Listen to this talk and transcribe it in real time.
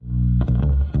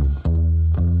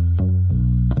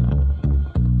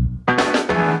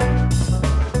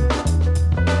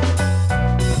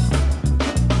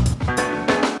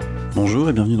Bonjour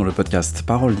et bienvenue dans le podcast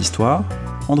Parole d'Histoire.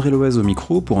 André Loez au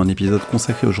micro pour un épisode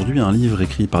consacré aujourd'hui à un livre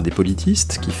écrit par des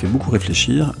politistes qui fait beaucoup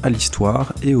réfléchir à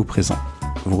l'histoire et au présent.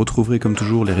 Vous retrouverez comme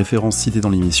toujours les références citées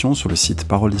dans l'émission sur le site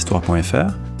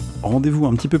paroledhistoire.fr. Rendez-vous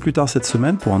un petit peu plus tard cette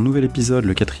semaine pour un nouvel épisode,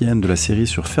 le 4e de la série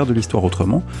sur faire de l'histoire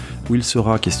autrement, où il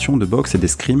sera question de boxe et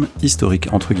d'escrime historiques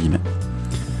entre guillemets.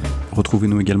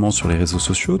 Retrouvez-nous également sur les réseaux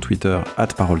sociaux, Twitter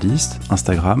 @parolediste,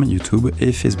 Instagram, YouTube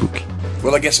et Facebook.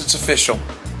 Well, I guess it's official.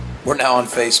 We're now on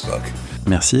Facebook.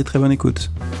 Merci et très bonne écoute.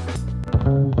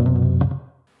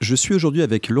 Je suis aujourd'hui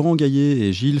avec Laurent Gaillet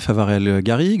et Gilles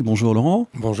Favarel-Garrigue. Bonjour Laurent.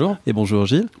 Bonjour. Et bonjour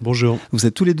Gilles. Bonjour. Vous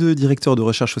êtes tous les deux directeurs de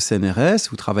recherche au CNRS,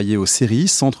 vous travaillez au CERI,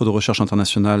 Centre de recherche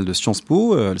internationale de Sciences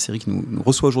Po, le CERI qui nous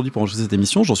reçoit aujourd'hui pour enregistrer cette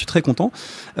émission, j'en suis très content,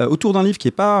 autour d'un livre qui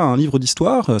n'est pas un livre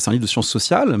d'histoire, c'est un livre de sciences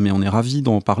sociales, mais on est ravis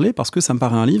d'en parler parce que ça me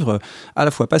paraît un livre à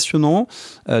la fois passionnant,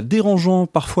 dérangeant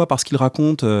parfois parce qu'il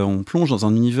raconte, on plonge dans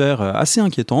un univers assez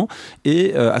inquiétant,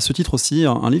 et à ce titre aussi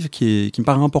un livre qui me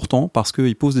paraît important parce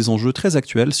qu'il pose des enjeux très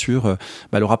actuels sur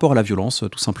le rapport à la violence,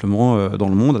 tout simplement, dans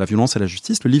le monde, à la violence et à la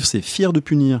justice. Le livre, c'est Fier de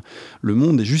punir, le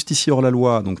monde des justiciers hors la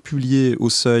loi, donc publié au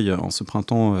Seuil en ce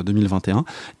printemps 2021.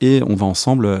 Et on va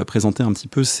ensemble présenter un petit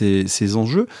peu ces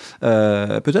enjeux.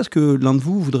 Peut-être que l'un de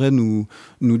vous voudrait nous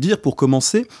dire, pour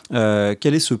commencer,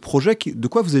 quel est ce projet, de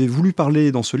quoi vous avez voulu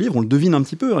parler dans ce livre. On le devine un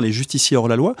petit peu, les justiciers hors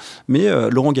la loi. Mais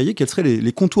Laurent Gaillet, quels seraient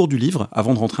les contours du livre,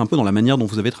 avant de rentrer un peu dans la manière dont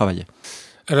vous avez travaillé ?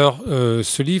 Alors,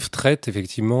 ce livre traite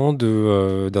effectivement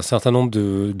d'un certain nombre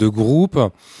de groupes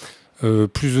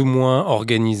plus ou moins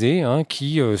organisés,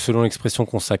 qui, selon l'expression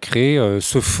consacrée,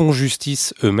 se font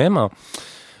justice eux-mêmes.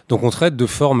 Donc on traite de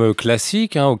formes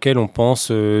classiques auxquelles on pense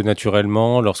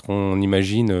naturellement lorsqu'on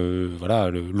imagine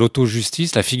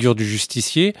l'auto-justice, la figure du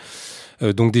justicier.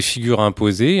 Donc des figures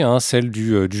imposées, celle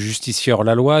du justicier hors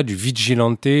la loi, du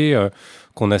vigilante,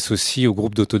 qu'on associe au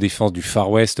groupe d'autodéfense du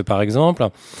Far West par exemple.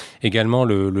 Également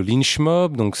le lynch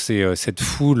mob, donc c'est cette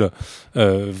foule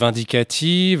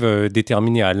vindicative,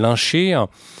 déterminée à lyncher.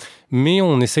 Mais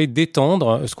on essaye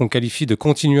d'étendre ce qu'on qualifie de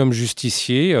continuum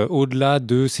justicier au-delà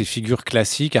de ces figures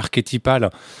classiques, archétypales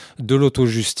de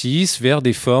l'auto-justice, vers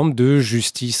des formes de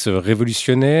justice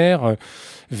révolutionnaire,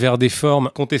 vers des formes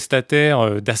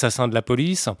contestataires d'assassins de la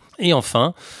police, et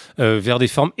enfin vers des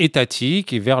formes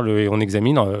étatiques, et on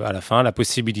examine à la fin la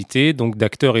possibilité donc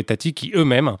d'acteurs étatiques qui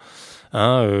eux-mêmes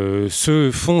se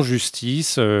font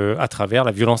justice à travers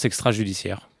la violence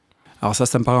extrajudiciaire. Alors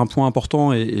ça me paraît un point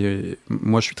important et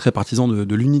moi je suis très partisan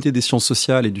de l'unité des sciences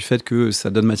sociales et du fait que ça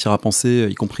donne matière à penser,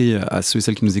 y compris à ceux et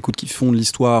celles qui nous écoutent qui font de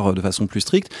l'histoire de façon plus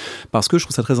stricte, parce que je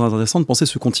trouve ça très intéressant de penser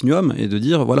ce continuum et de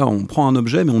dire voilà, on prend un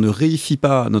objet mais on ne réifie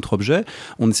pas notre objet,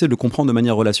 on essaie de le comprendre de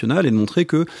manière relationnelle et de montrer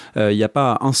que il n'y a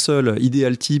pas un seul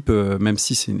idéal type, même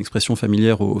si c'est une expression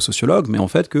familière aux sociologues, mais en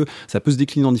fait que ça peut se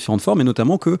décliner en différentes formes et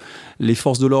notamment que les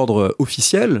forces de l'ordre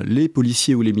officielles, les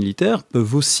policiers ou les militaires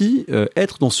peuvent aussi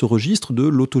être dans ce registre de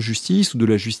l'auto-justice ou de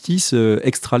la justice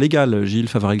extra-légale, Gilles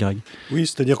Favarel-Garrigue. Oui,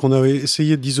 c'est-à-dire qu'on avait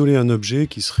essayé d'isoler un objet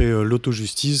qui serait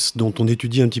l'auto-justice, dont on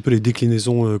étudie un petit peu les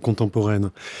déclinaisons contemporaines.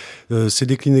 Ces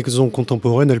déclinaisons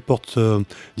contemporaines, elles portent,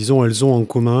 elles ont en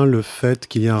commun le fait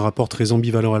qu'il y a un rapport très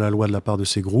ambivalent à la loi de la part de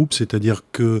ces groupes, c'est-à-dire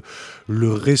que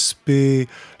le respect,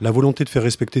 la volonté de faire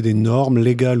respecter des normes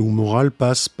légales ou morales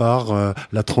passe par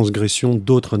la transgression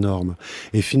d'autres normes.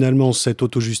 Et finalement, cette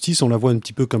auto-justice, on la voit un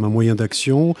petit peu comme un moyen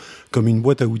d'action, comme une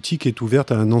boîte à outils qui est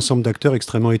ouverte à un ensemble d'acteurs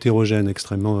extrêmement hétérogènes,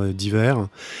 extrêmement divers.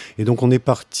 Et donc on est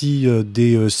parti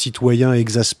des citoyens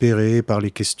exaspérés par les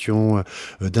questions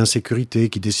d'insécurité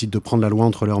qui décident de prendre la loi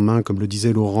entre leurs mains, comme le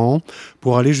disait Laurent,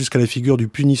 pour aller jusqu'à la figure du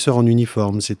punisseur en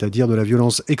uniforme, c'est-à-dire de la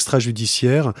violence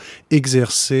extrajudiciaire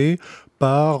exercée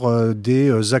par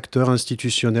des acteurs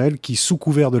institutionnels qui, sous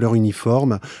couvert de leur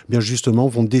uniforme, bien justement,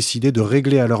 vont décider de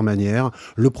régler à leur manière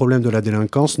le problème de la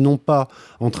délinquance, non pas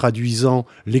en traduisant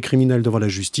les criminels devant la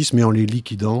justice, mais en les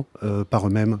liquidant par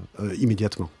eux-mêmes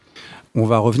immédiatement. On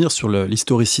va revenir sur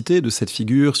l'historicité de cette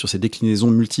figure, sur ses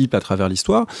déclinaisons multiples à travers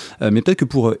l'histoire, mais peut-être que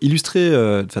pour illustrer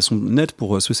de façon nette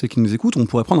pour ceux et celles qui nous écoutent, on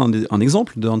pourrait prendre un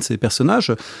exemple d'un de ces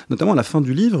personnages, notamment à la fin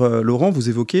du livre. Laurent, vous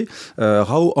évoquez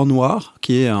Rao Anwar,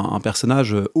 qui est un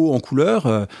personnage haut en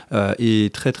couleur et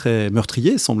très très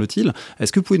meurtrier, semble-t-il.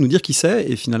 Est-ce que vous pouvez nous dire qui c'est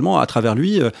et finalement, à travers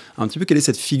lui, un petit peu quelle est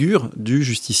cette figure du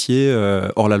justicier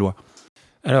hors la loi ?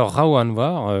 Alors Rao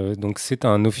Anwar, donc c'est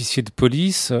un officier de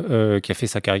police qui a fait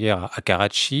sa carrière à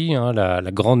Karachi,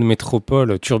 la grande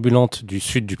métropole turbulente du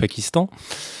sud du Pakistan,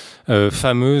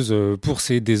 fameuse pour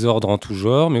ses désordres en tout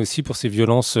genre, mais aussi pour ses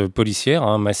violences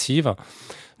policières massives,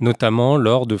 notamment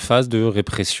lors de phases de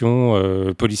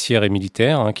répression policière et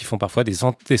militaire, qui font parfois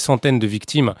des centaines de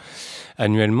victimes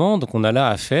annuellement. Donc on a là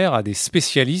affaire à des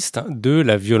spécialistes de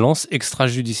la violence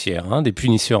extrajudiciaire, des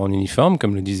punisseurs en uniforme,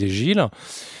 comme le disait Gilles.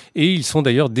 Et ils sont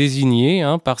d'ailleurs désignés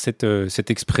par cette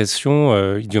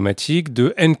expression idiomatique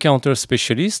de encounter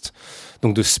specialist,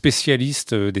 donc de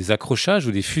spécialistes des accrochages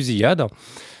ou des fusillades.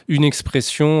 Une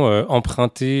expression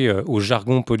empruntée au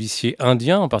jargon policier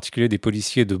indien, en particulier des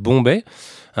policiers de Bombay,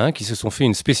 qui se sont fait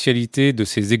une spécialité de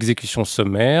ces exécutions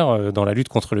sommaires dans la lutte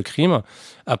contre le crime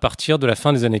à partir de la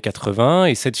fin des années 80.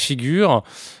 Et cette figure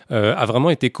a vraiment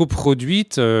été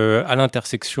coproduite à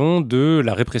l'intersection de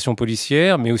la répression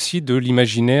policière, mais aussi de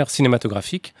l'imaginaire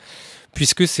cinématographique,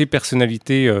 puisque ces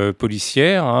personnalités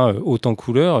policières, hautes en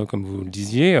couleur, comme vous le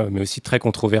disiez, mais aussi très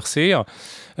controversées,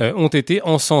 ont été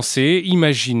encensées,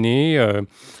 imaginées,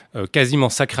 quasiment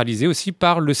sacralisées aussi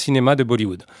par le cinéma de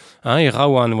Bollywood. Et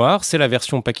Rao Anwar, c'est la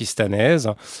version pakistanaise,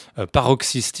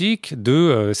 paroxystique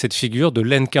de cette figure de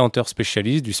l'encounter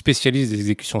specialist, du spécialiste des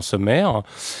exécutions sommaires.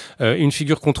 Une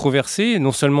figure controversée,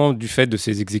 non seulement du fait de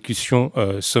ces exécutions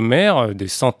sommaires, des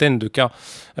centaines de cas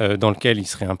dans lesquels il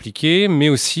serait impliqué, mais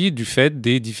aussi du fait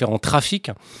des différents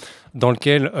trafics dans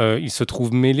lequel il se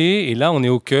trouve mêlé. Et là, on est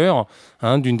au cœur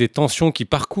d'une des tensions qui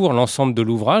parcourt l'ensemble de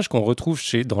l'ouvrage, qu'on retrouve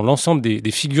dans l'ensemble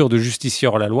des figures de justiciers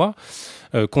hors la loi,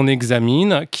 qu'on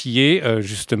examine, qui est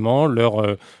justement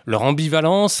leur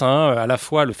ambivalence, à la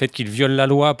fois le fait qu'ils violent la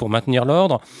loi pour maintenir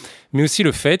l'ordre, mais aussi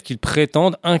le fait qu'ils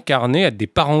prétendent incarner, être des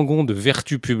parangons de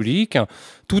vertu publique,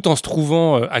 tout en se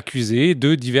trouvant accusés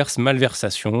de diverses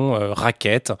malversations,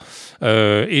 rackets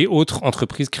et autres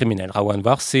entreprises criminelles. Rao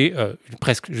Anwar, c'est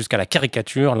presque jusqu'à la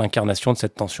caricature l'incarnation de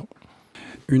cette tension.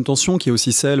 Une tension qui est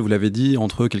aussi celle, vous l'avez dit,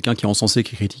 entre quelqu'un qui est encensé,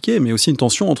 qui est critiqué, mais aussi une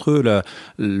tension entre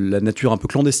la nature un peu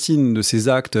clandestine de ces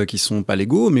actes qui sont pas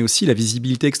légaux, mais aussi la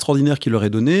visibilité extraordinaire qui leur est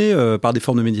donnée par des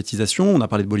formes de médiatisation. On a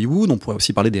parlé de Bollywood, on pourrait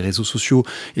aussi parler des réseaux sociaux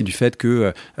et du fait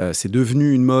que c'est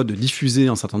devenu une mode de diffuser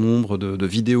un certain nombre de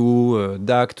vidéos,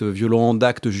 d'actes violents,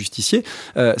 d'actes justiciers.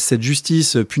 Cette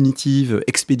justice punitive,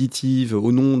 expéditive,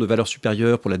 au nom de valeurs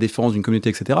supérieures pour la défense d'une communauté,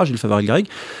 etc., Gilles Favary-Garrigues,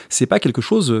 c'est pas quelque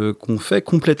chose qu'on fait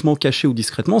complètement caché ou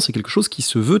discrètement, c'est quelque chose qui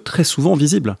se veut très souvent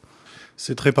visible.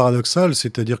 C'est très paradoxal,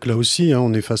 c'est-à-dire que là aussi,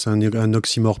 on est face à un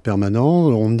oxymore permanent.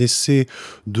 On essaie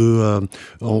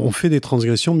on fait des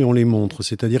transgressions, mais on les montre.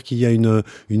 C'est-à-dire qu'il y a une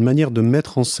manière de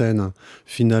mettre en scène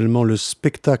finalement le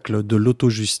spectacle de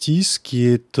l'autojustice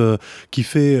qui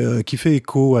fait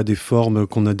écho à des formes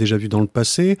qu'on a déjà vues dans le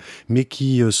passé, mais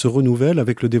qui se renouvellent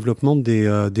avec le développement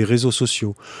des réseaux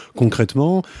sociaux.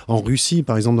 Concrètement, en Russie,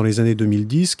 par exemple, dans les années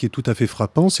 2010, ce qui est tout à fait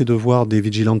frappant, c'est de voir des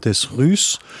vigilantes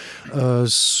russes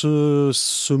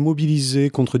se mobiliser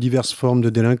contre diverses formes de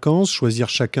délinquance, choisir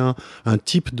chacun un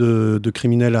type de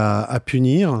criminel à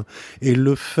punir et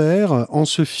le faire en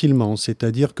se filmant.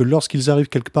 C'est-à-dire que lorsqu'ils arrivent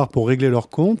quelque part pour régler leur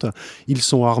compte, ils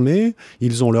sont armés,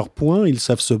 ils ont leurs poings, ils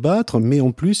savent se battre, mais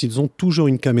en plus, ils ont toujours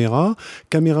une caméra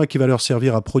qui va leur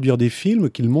servir à produire des films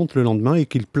qu'ils montent le lendemain et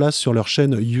qu'ils placent sur leur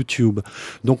chaîne YouTube.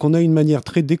 Donc on a une manière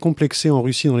très décomplexée en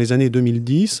Russie dans les années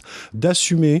 2010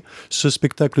 d'assumer ce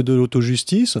spectacle de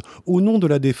l'autojustice au nom de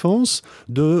la défense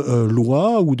de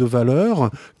lois ou de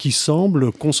valeurs qui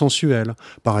semblent consensuelles.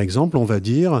 Par exemple, on va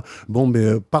dire,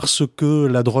 parce que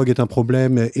la drogue est un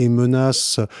problème et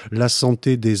menace la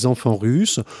santé des enfants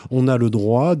russes, on a le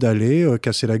droit d'aller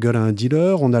casser la gueule à un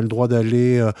dealer, on a le droit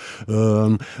d'aller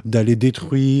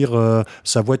détruire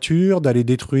sa voiture, d'aller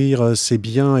détruire ses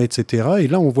biens, etc. Et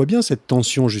là, on voit bien cette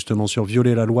tension justement sur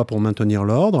violer la loi pour maintenir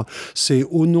l'ordre. C'est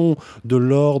au nom de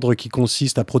l'ordre qui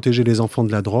consiste à protéger les enfants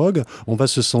de la drogue, on va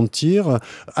se sentir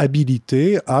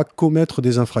habilité à commettre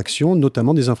des infractions,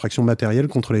 notamment des infractions matérielles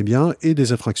contre les biens et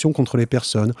des infractions contre les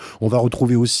personnes. On va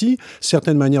retrouver aussi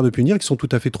certaines manières de punir qui sont tout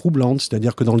à fait troublantes,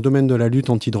 c'est-à-dire que dans le domaine de la lutte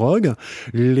anti-drogue,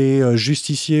 les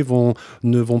justiciers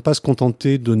ne vont pas se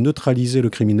contenter de neutraliser le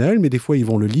criminel, mais des fois ils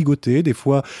vont le ligoter, des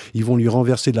fois ils vont lui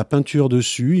renverser de la peinture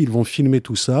dessus, ils vont filmer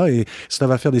tout ça et cela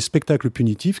va faire des spectacles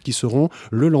punitifs qui seront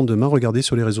le lendemain regardés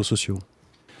sur les réseaux sociaux.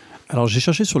 Alors j'ai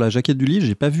cherché sur la jaquette du livre,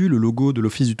 j'ai pas vu le logo de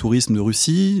l'Office du tourisme de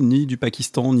Russie, ni du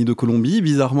Pakistan, ni de Colombie,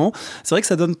 bizarrement. C'est vrai que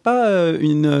ça donne pas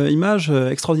une image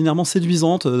extraordinairement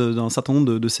séduisante d'un certain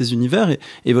nombre de ces univers,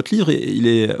 et votre livre, il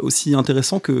est aussi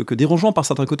intéressant que dérangeant par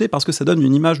certains côtés, parce que ça donne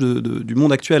une image du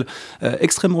monde actuel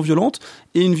extrêmement violente,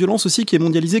 et une violence aussi qui est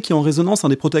mondialisée, qui est en résonance. Un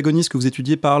des protagonistes que vous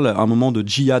étudiez parle à un moment de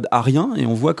djihad arien, et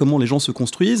on voit comment les gens se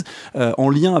construisent en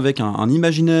lien avec un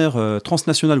imaginaire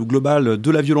transnational ou global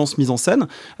de la violence mise en scène,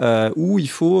 où il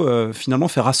faut finalement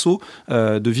faire assaut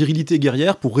de virilité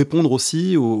guerrière pour répondre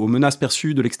aussi aux menaces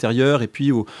perçues de l'extérieur et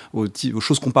puis aux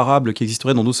choses comparables qui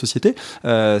existeraient dans d'autres sociétés.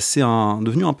 C'est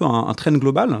devenu un peu un trend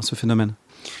global, ce phénomène.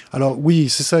 Alors oui,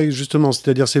 c'est ça justement.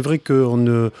 C'est-à-dire, c'est vrai qu'on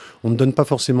ne donne pas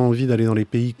forcément envie d'aller dans les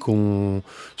pays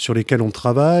sur lesquels on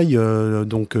travaille.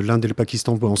 Donc l'Inde et le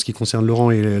Pakistan en ce qui concerne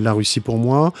Laurent et la Russie pour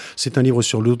moi. C'est un livre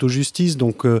sur l'autojustice.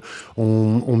 Donc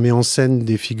on met en scène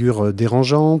des figures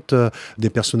dérangeantes, des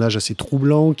personnages assez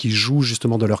troublants qui jouent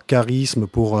justement de leur charisme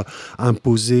pour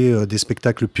imposer des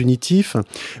spectacles punitifs.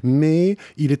 Mais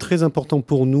il est très important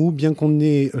pour nous, bien qu'on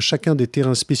ait chacun des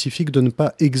terrains spécifiques, de ne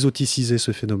pas exoticiser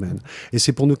ce phénomène. Et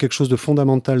c'est pour nous quelque chose de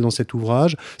fondamental dans cet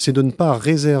ouvrage, c'est de ne pas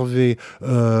réserver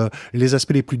les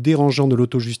aspects les plus dérangeants de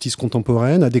l'autojustice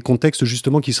contemporaine à des contextes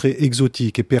justement qui seraient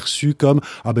exotiques et perçus comme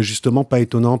justement pas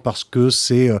étonnant parce que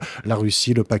c'est la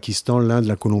Russie, le Pakistan, l'Inde,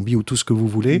 la Colombie ou tout ce que vous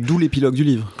voulez. D'où l'épilogue du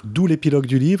livre. D'où l'épilogue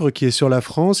du livre qui est sur la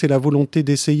France et la volonté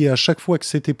d'essayer à chaque fois que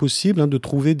c'était possible de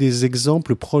trouver des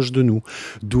exemples proches de nous.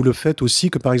 D'où le fait aussi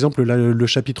que par exemple le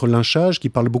chapitre lynchage qui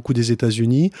parle beaucoup des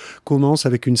États-Unis commence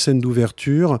avec une scène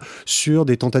d'ouverture sur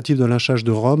des tentatives de lynchage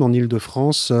de Roms en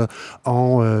Île-de-France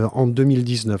en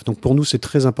 2019. Donc pour nous, c'est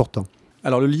très important.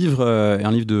 Alors le livre est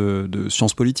un livre de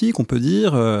sciences politiques, on peut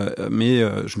dire, mais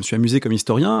je me suis amusé comme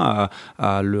historien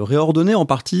à le réordonner en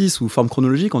partie sous forme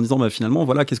chronologique en disant finalement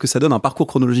voilà qu'est-ce que ça donne un parcours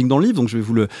chronologique dans le livre. Donc je vais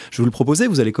vous le proposer,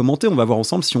 vous allez commenter, on va voir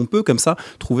ensemble si on peut comme ça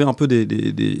trouver un peu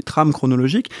des trames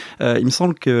chronologiques. Il me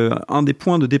semble qu'un des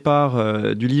points de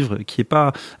départ du livre qui est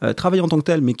pas travaillé en tant que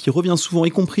tel, mais qui revient souvent, y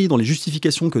compris dans les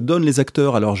justifications que donnent les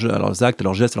acteurs à leurs actes, à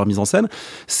leurs gestes, à leur mise en scène,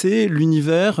 c'est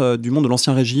l'univers du monde de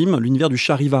l'Ancien Régime, l'univers du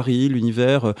charivari, l'univers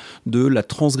de la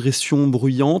transgression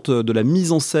bruyante, de la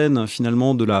mise en scène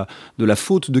finalement de la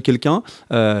faute de quelqu'un,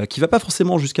 qui va pas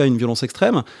forcément jusqu'à une violence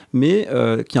extrême, mais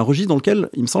qui est un registre dans lequel,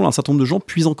 il me semble, un certain nombre de gens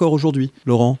puisent encore aujourd'hui.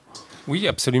 Laurent ? Oui,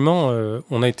 absolument.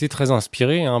 On a été très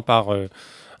inspiré par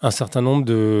un certain nombre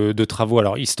de travaux,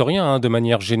 alors historiens de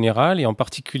manière générale, et en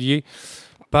particulier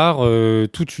par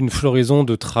toute une floraison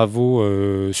de travaux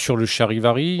sur le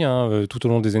charivari tout au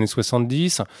long des années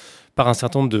 70, par un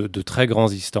certain nombre de très grands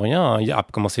historiens, à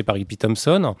commencer par E.P.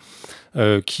 Thompson,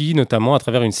 qui, notamment à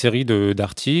travers une série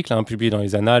d'articles publiés dans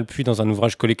les Annales, puis dans un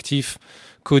ouvrage collectif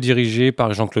co-dirigé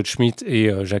par Jean-Claude Schmitt et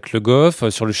Jacques Le Goff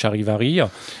sur le charivari.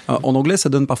 En anglais, ça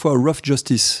donne parfois rough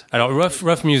justice. Alors,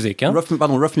 rough music.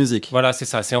 Rough music. Voilà, c'est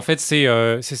ça.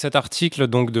 C'est cet article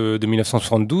donc, de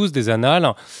 1972 des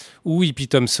Annales où E.P.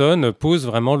 Thompson pose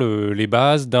vraiment les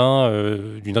bases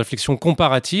d'une réflexion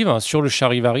comparative sur le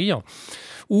charivari,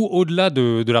 où au-delà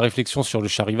de la réflexion sur le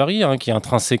charivari, qui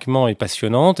intrinsèquement est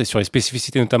passionnante, et sur les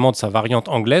spécificités notamment de sa variante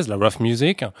anglaise, la rough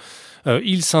music,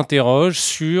 il s'interroge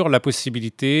sur la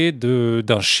possibilité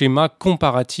d'un schéma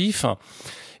comparatif,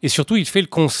 et surtout il fait le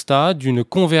constat d'une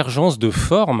convergence de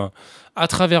formes à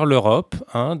travers l'Europe,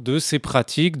 de ces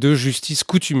pratiques de justice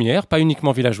coutumière, pas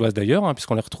uniquement villageoise d'ailleurs,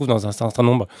 puisqu'on les retrouve dans un certain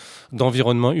nombre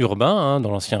d'environnements urbains,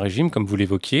 dans l'Ancien Régime, comme vous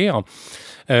l'évoquiez.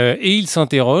 Et il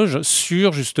s'interroge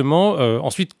sur justement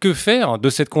ensuite que faire de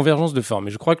cette convergence de formes.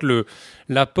 Et je crois que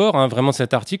l'apport vraiment de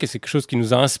cet article, et c'est quelque chose qui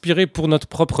nous a inspiré pour notre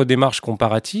propre démarche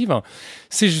comparative,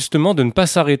 c'est justement de ne pas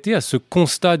s'arrêter à ce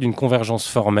constat d'une convergence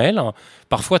formelle,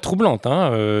 parfois troublante,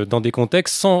 dans des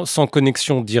contextes sans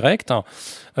connexion directe,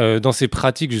 dans ces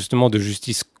pratiques justement de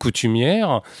justice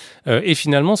coutumière. Et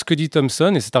finalement, ce que dit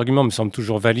Thompson, et cet argument me semble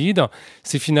toujours valide,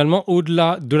 c'est finalement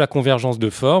au-delà de la convergence de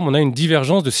formes, on a une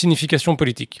divergence de signification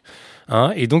politique.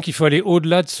 Et donc, il faut aller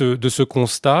au-delà de ce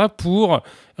constat pour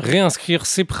réinscrire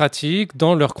ces pratiques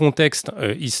dans leur contexte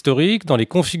historique, dans les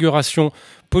configurations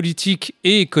politiques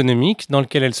et économiques dans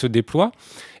lesquelles elles se déploient.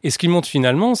 Et ce qu'il montre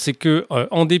finalement, c'est que,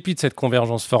 en dépit de cette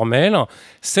convergence formelle,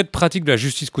 cette pratique de la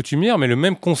justice coutumière, mais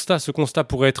ce constat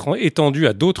pourrait être étendu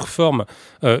à d'autres formes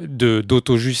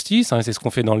d'autojustice, c'est ce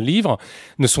qu'on fait dans le livre,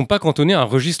 ne sont pas cantonnés à un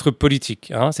registre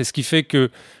politique. C'est ce qui fait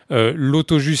que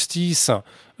l'autojustice,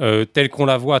 telle qu'on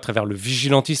la voit à travers le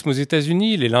vigilantisme aux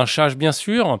États-Unis, les lynchages bien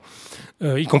sûr,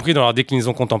 y compris dans leur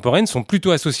déclinaison contemporaine, sont plutôt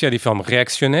associés à des formes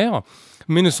réactionnaires,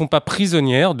 mais ne sont pas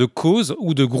prisonnières de causes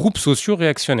ou de groupes sociaux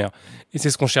réactionnaires. Et c'est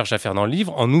ce qu'on cherche à faire dans le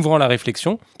livre, en ouvrant la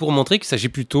réflexion, pour montrer qu'il s'agit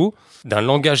plutôt d'un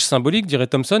langage symbolique, dirait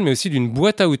Thompson, mais aussi d'une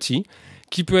boîte à outils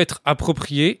qui peut être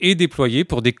appropriée et déployée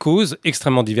pour des causes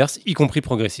extrêmement diverses, y compris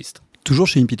progressistes. Toujours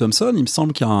chez E.P. Thompson, il me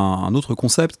semble qu'il y a un autre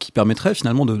concept qui permettrait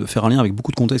finalement de faire un lien avec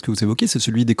beaucoup de contextes que vous évoquez, c'est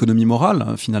celui d'économie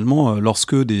morale. Finalement,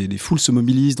 lorsque des foules se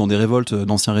mobilisent dans des révoltes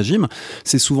d'Ancien Régime,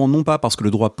 c'est souvent non pas parce que le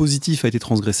droit positif a été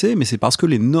transgressé, mais c'est parce que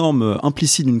les normes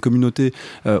implicites d'une communauté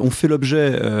ont fait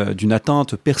l'objet d'une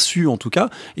atteinte perçue en tout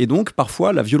cas, et donc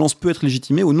parfois la violence peut être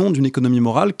légitimée au nom d'une économie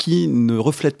morale qui ne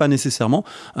reflète pas nécessairement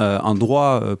un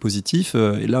droit positif.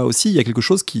 Et là aussi, il y a quelque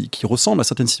chose qui ressemble à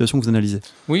certaines situations que vous analysez.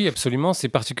 Oui, absolument. C'est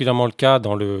particulièrement le cas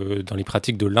dans les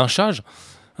pratiques de lynchage,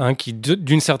 qui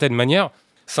d'une certaine manière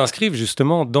s'inscrivent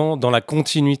justement dans la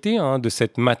continuité de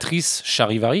cette matrice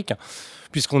charivarique,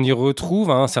 puisqu'on y retrouve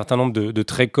un certain nombre de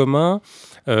traits communs,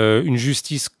 une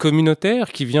justice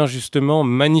communautaire qui vient justement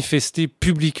manifester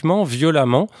publiquement,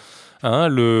 violemment,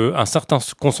 un certain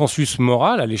consensus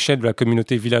moral à l'échelle de la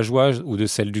communauté villageoise ou de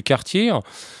celle du quartier,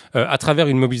 à travers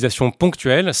une mobilisation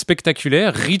ponctuelle,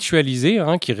 spectaculaire, ritualisée,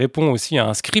 qui répond aussi à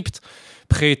un script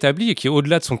préétabli et qui,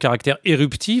 au-delà de son caractère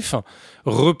éruptif,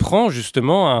 reprend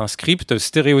justement un script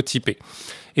stéréotypé.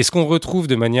 Et ce qu'on retrouve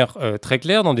de manière très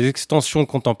claire dans des extensions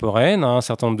contemporaines, un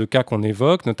certain nombre de cas qu'on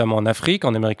évoque, notamment en Afrique,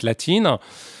 en Amérique latine,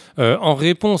 en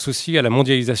réponse aussi à la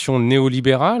mondialisation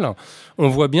néolibérale, on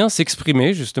voit bien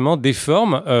s'exprimer justement des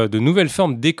formes, de nouvelles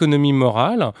formes d'économie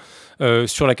morale,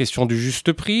 sur la question du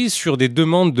juste prix, sur des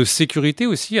demandes de sécurité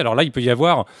aussi. Alors là, il peut y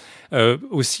avoir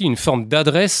aussi une forme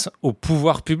d'adresse au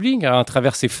pouvoir public à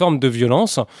travers ces formes de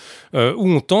violence, où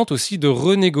on tente aussi de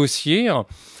renégocier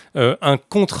un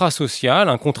contrat social,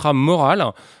 un contrat moral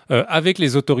avec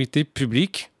les autorités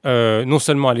publiques, non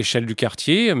seulement à l'échelle du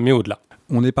quartier, mais au-delà.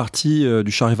 On est parti du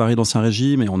charivari d'Ancien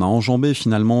Régime et on a enjambé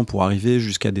finalement pour arriver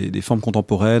jusqu'à des formes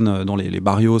contemporaines dans les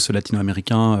barrios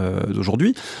latino-américains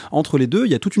d'aujourd'hui. Entre les deux,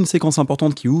 il y a toute une séquence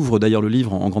importante qui ouvre d'ailleurs le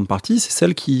livre en grande partie, c'est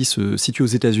celle qui se situe aux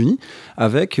États-Unis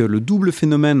avec le double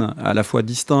phénomène à la fois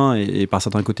distinct et par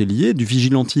certains côtés liés, du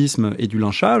vigilantisme et du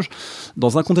lynchage,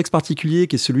 dans un contexte particulier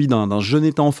qui est celui d'un jeune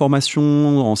État en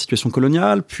formation en situation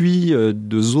coloniale, puis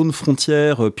de zones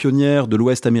frontières pionnières de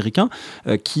l'Ouest américain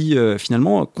qui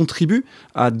finalement contribuent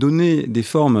à donner des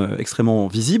formes extrêmement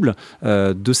visibles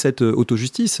de cette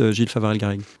auto-justice, Gilles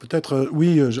Favarel-Garrigues. Peut-être,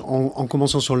 oui, en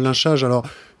commençant sur le lynchage. Alors,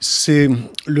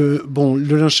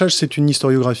 le lynchage, c'est une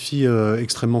historiographie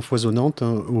extrêmement foisonnante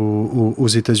aux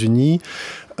États-Unis.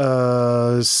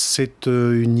 C'est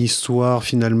une histoire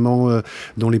finalement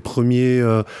dont les premiers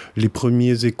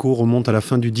échos remontent à la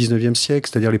fin du 19e siècle,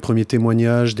 c'est-à-dire les premiers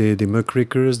témoignages des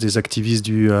muckrakers, des activistes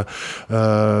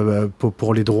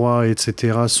pour les droits,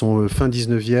 etc., sont fin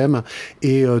 19e.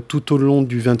 Et tout au long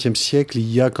du 20e siècle,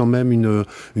 il y a quand même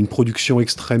une production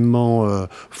extrêmement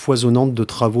foisonnante de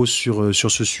travaux sur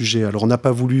ce sujet. Alors on n'a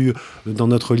pas voulu dans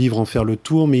notre livre en faire le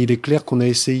tour, mais il est clair qu'on a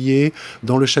essayé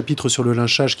dans le chapitre sur le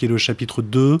lynchage, qui est le chapitre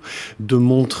 2, de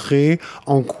montrer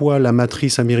en quoi la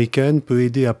matrice américaine peut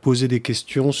aider à poser des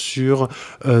questions sur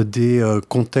des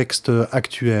contextes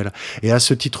actuels. Et à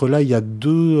ce titre-là, il y a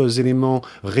deux éléments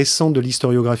récents de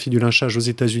l'historiographie du lynchage aux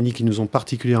États-Unis qui nous ont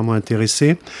particulièrement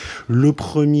intéressés. Le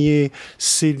premier,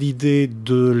 c'est l'idée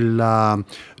de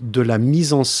la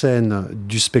mise en scène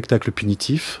du spectacle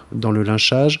punitif dans le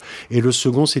lynchage, et le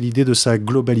second, c'est l'idée de sa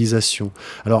globalisation.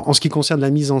 Alors, en ce qui concerne la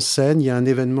mise en scène, il y a un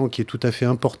événement qui est tout à fait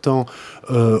important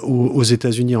aux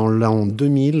États-Unis en l'an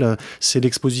 2000, c'est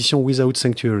l'exposition Without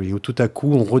Sanctuary, où tout à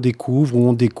coup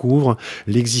on découvre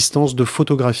l'existence de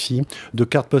photographies, de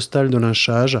cartes postales de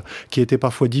lynchage qui étaient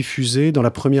parfois diffusées dans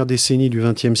la première décennie du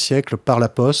XXe siècle par la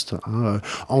poste,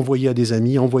 envoyées à des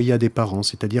amis, envoyées à des parents.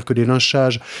 C'est-à-dire que les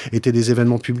lynchages étaient des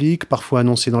événements publics, parfois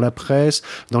annoncés dans la presse,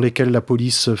 dans lesquels la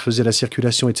police faisait la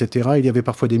circulation, etc. Il y avait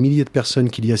parfois des milliers de personnes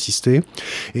qui y assistaient.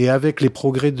 Et avec les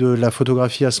progrès de la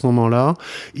photographie à ce moment-là,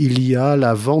 il y a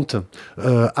la vente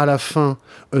à la fin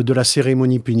de la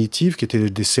cérémonie punitive, qui étaient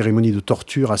des cérémonies de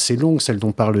torture assez longues, celles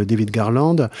dont parle David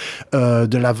Garland,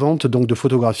 de la vente donc de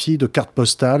photographies, de cartes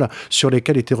postales sur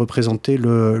lesquelles était représenté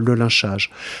le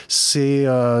lynchage.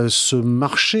 Ce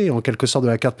marché, en quelque sorte, de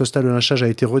la carte postale de lynchage a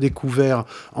été redécouvert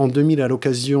en 2000 à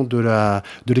l'occasion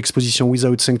de l'exposition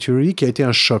Without Sanctuary, qui a été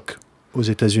un choc aux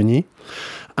États-Unis.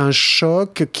 Un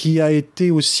choc qui a été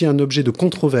aussi un objet de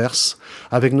controverse,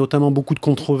 avec notamment beaucoup de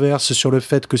controverses sur le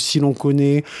fait que si l'on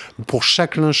connaît pour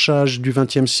chaque lynchage du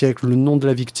XXe siècle le nom de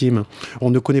la victime,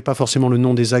 on ne connaît pas forcément le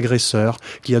nom des agresseurs,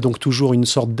 qu'il y a donc toujours une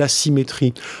sorte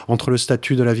d'asymétrie entre le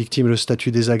statut de la victime et le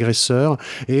statut des agresseurs,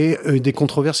 et des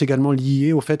controverses également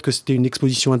liées au fait que c'était une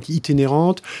exposition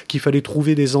itinérante, qu'il fallait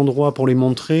trouver des endroits pour les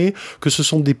montrer, que ce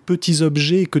sont des petits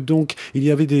objets et que donc il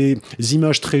y avait des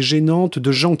images très gênantes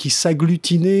de gens qui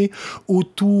s'agglutinaient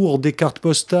autour des cartes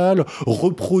postales,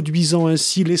 reproduisant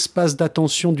ainsi l'espace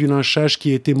d'attention du lynchage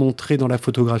qui était montré dans la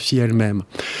photographie elle-même.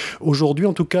 Aujourd'hui,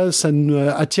 en tout cas, ça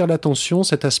attire l'attention,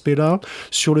 cet aspect-là,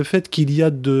 sur le fait qu'il y a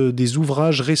des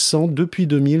ouvrages récents, depuis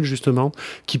 2000 justement,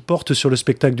 qui portent sur le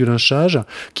spectacle du lynchage,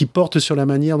 qui portent sur la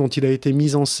manière dont il a été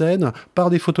mis en scène par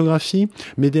des photographies,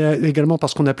 mais également par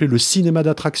ce qu'on appelait le cinéma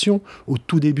d'attraction au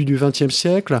tout début du XXe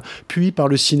siècle, puis par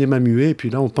le cinéma muet, et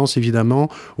puis là on pense évidemment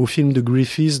au film de Griffith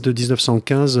Memphis de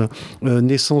 1915,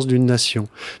 Naissance d'une nation.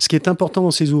 Ce qui est important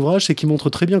dans ces ouvrages, c'est qu'ils montrent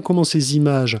très bien comment ces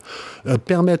images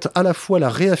permettent à la fois la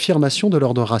réaffirmation de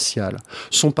l'ordre racial.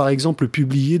 Sont par exemple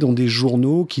publiés dans des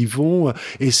journaux qui vont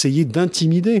essayer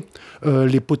d'intimider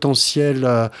les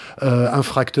potentiels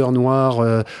infracteurs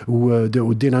noirs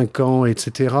ou délinquants,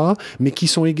 etc., mais qui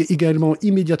sont également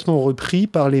immédiatement repris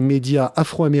par les médias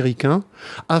afro-américains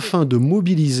afin de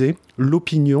mobiliser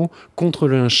l'opinion contre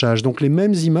le lynchage. Donc les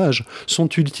mêmes images sont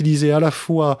utilisées à la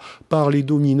fois par les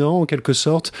dominants en quelque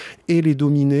sorte et les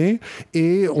dominés,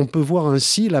 et on peut voir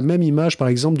ainsi la même image par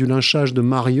exemple du lynchage de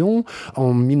Marion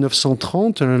en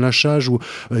 1930, un lynchage où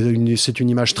c'est une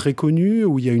image très connue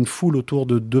où il y a une foule autour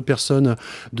de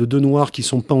deux noirs qui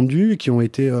sont pendus, qui ont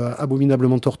été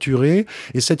abominablement torturés,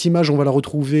 et cette image on va la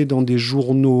retrouver dans des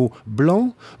journaux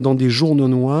blancs, dans des journaux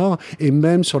noirs, et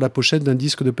même sur la pochette d'un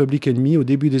disque de Public Enemy au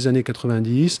début des années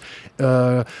 90,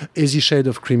 Easy Shade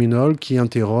of Criminal, qui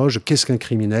interroge qu'est-ce qu'un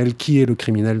criminel, qui est le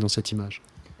criminel dans cette image.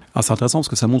 Alors c'est intéressant parce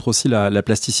que ça montre aussi la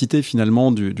plasticité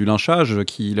finalement du lynchage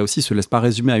qui là aussi se laisse pas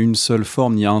résumer à une seule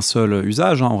forme ni à un seul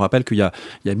usage. On rappelle qu'il y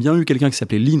a bien eu quelqu'un qui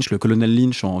s'appelait Lynch, le colonel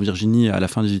Lynch en Virginie à la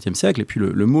fin du XVIIIe siècle, et puis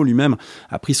le mot lui-même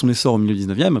a pris son essor au milieu du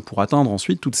XIXe pour atteindre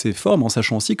ensuite toutes ces formes, en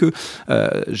sachant aussi que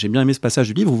j'ai bien aimé ce passage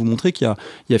du livre où vous montrez qu'il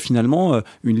y a finalement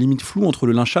une limite floue entre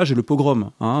le lynchage et le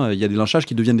pogrom. Il y a des lynchages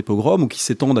qui deviennent des pogroms ou qui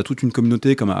s'étendent à toute une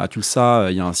communauté comme à Tulsa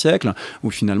il y a un siècle, où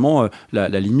finalement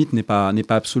la limite n'est pas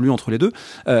absolue entre les deux.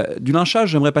 Du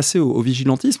lynchage, j'aimerais passer au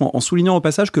vigilantisme en soulignant au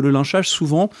passage que le lynchage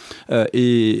souvent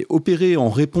est opéré en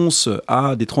réponse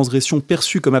à des transgressions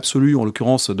perçues comme absolues, en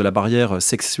l'occurrence de la barrière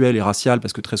sexuelle et raciale,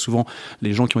 parce que très souvent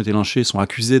les gens qui ont été lynchés sont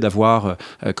accusés d'avoir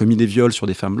commis des viols sur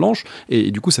des femmes blanches, et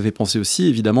du coup ça fait penser aussi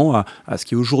évidemment à ce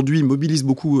qui aujourd'hui mobilise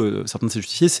beaucoup certains de ces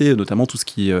justiciers, c'est notamment tout ce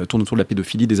qui tourne autour de la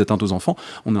pédophilie, des atteintes aux enfants.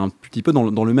 On est un petit peu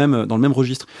dans le même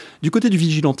registre. Du côté du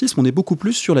vigilantisme, on est beaucoup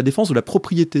plus sur la défense de la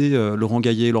propriété, Laurent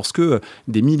Gaillet, lorsque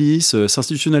des milices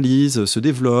s'institutionnalisent, se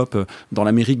développent dans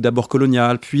l'Amérique d'abord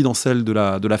coloniale, puis dans celle de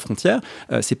la frontière.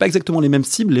 C'est pas exactement les mêmes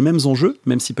cibles, les mêmes enjeux,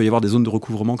 même s'il peut y avoir des zones de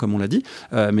recouvrement, comme on l'a dit,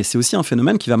 mais c'est aussi un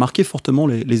phénomène qui va marquer fortement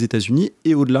les États-Unis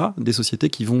et au-delà des sociétés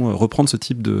qui vont reprendre ce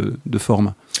type de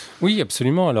forme. Oui,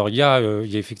 absolument. Alors, il y a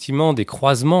effectivement des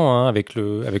croisements avec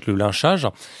le lynchage,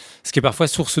 ce qui est parfois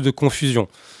source de confusion.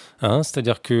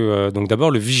 C'est-à-dire que, donc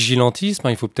d'abord, le vigilantisme,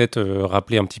 il faut peut-être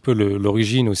rappeler un petit peu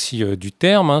l'origine aussi du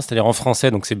terme, c'est-à-dire en français,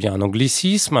 donc c'est bien un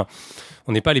anglicisme.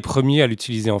 On n'est pas les premiers à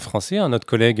l'utiliser en français. Notre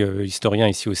collègue historien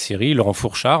ici au CERI, Laurent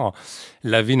Fourchard,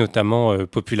 l'avait notamment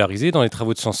popularisé dans les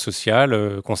travaux de sciences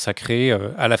sociales consacrés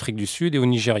à l'Afrique du Sud et au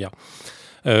Nigeria.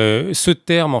 Ce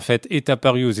terme, en fait, est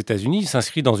apparu aux États-Unis. Il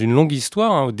s'inscrit dans une longue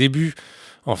histoire. Au début,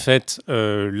 en fait,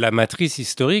 la matrice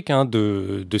historique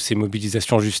de ces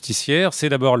mobilisations justicières, c'est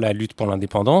d'abord la lutte pour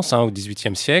l'indépendance au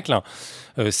XVIIIe siècle.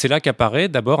 C'est là qu'apparaît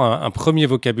d'abord un premier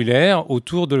vocabulaire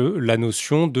autour de la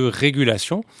notion de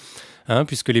régulation,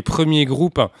 puisque les premiers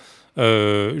groupes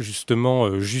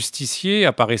justiciers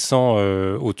apparaissant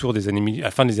autour des années, à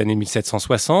la fin des années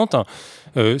 1760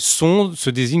 se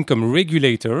désignent comme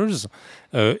regulators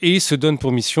et se donnent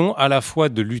pour mission à la fois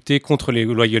de lutter contre les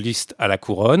loyalistes à la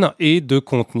couronne et de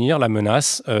contenir la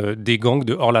menace des gangs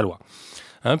de hors-la-loi.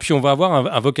 Puis on va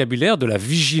avoir un vocabulaire de la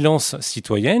vigilance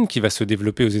citoyenne qui va se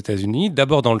développer aux États-Unis,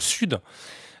 d'abord dans le sud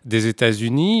des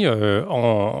États-Unis,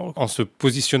 en se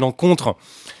positionnant contre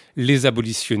les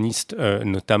abolitionnistes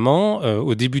notamment,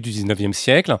 au début du 19e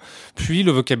siècle. Puis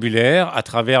le vocabulaire, à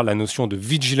travers la notion de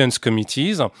vigilance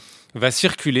committees, va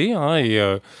circuler,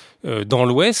 dans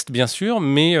l'Ouest, bien sûr,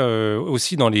 mais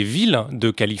aussi dans les villes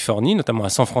de Californie, notamment à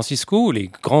San Francisco, où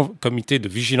les grands comités de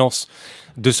vigilance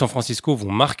de San Francisco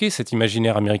vont marquer cet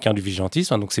imaginaire américain du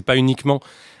vigilantisme. Donc, c'est pas uniquement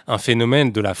un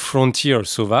phénomène de la frontier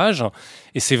sauvage,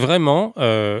 et c'est vraiment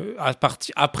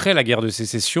après la guerre de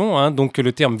sécession, donc que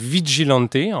le terme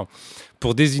vigilante,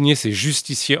 pour désigner ces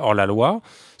justiciers hors la loi,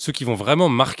 ceux qui vont vraiment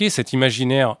marquer cet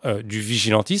imaginaire du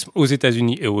vigilantisme aux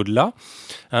États-Unis et au-delà.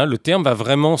 Le terme va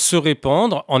vraiment se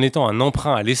répandre en étant un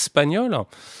emprunt à l'espagnol,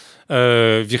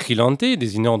 vigilante,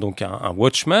 désignant donc un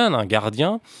watchman, un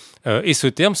gardien, et ce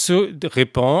terme se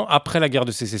répand après la guerre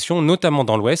de sécession, notamment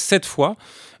dans l'Ouest, cette fois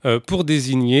pour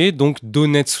désigner donc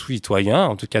d'honnêtes citoyens,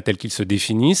 en tout cas tels qu'ils se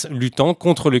définissent, luttant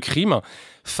contre le crime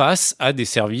face à des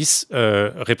services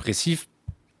répressifs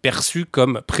perçus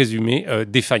comme présumés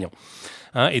défaillants.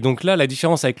 Et donc là, la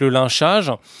différence avec le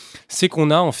lynchage, c'est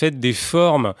qu'on a en fait des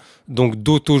formes donc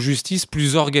d'auto-justice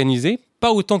plus organisées,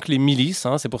 pas autant que les milices.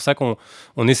 C'est pour ça qu'on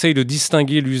essaye de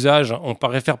distinguer l'usage. On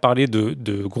préfère parler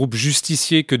de groupes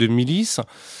justiciers que de milices,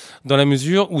 dans la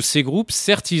mesure où ces groupes,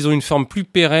 certes, ils ont une forme plus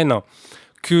pérenne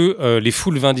que les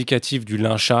foules vindicatives du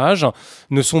lynchage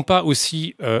ne sont pas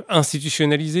aussi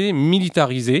institutionnalisées,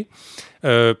 militarisées,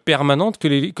 permanentes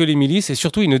que les milices, et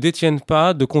surtout ils ne détiennent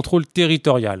pas de contrôle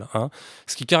territorial.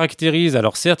 Ce qui caractérise,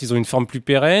 alors certes ils ont une forme plus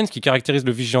pérenne, ce qui caractérise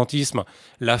le vigilantisme,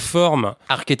 la forme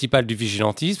archétypale du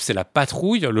vigilantisme, c'est la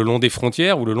patrouille le long des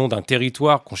frontières ou le long d'un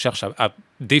territoire qu'on cherche à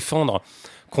défendre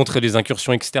contre les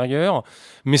incursions extérieures,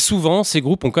 mais souvent ces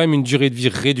groupes ont quand même une durée de vie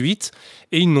réduite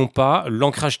et ils n'ont pas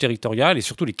l'ancrage territorial et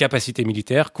surtout les capacités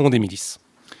militaires qu'ont des milices.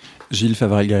 Gilles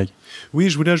Favarel-Garrigue. Oui,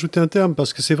 je voulais ajouter un terme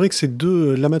parce que c'est vrai que ces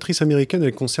deux, la matrice américaine,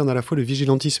 elle concerne à la fois le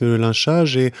vigilantisme et le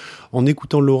lynchage. Et en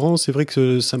écoutant Laurent, c'est vrai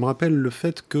que ça me rappelle le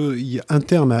fait qu'un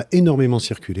terme a énormément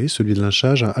circulé, celui de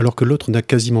lynchage, alors que l'autre n'a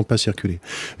quasiment pas circulé.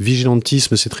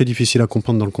 Vigilantisme, c'est très difficile à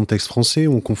comprendre dans le contexte français.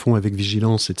 On confond avec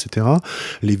vigilance, etc.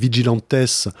 Les vigilantes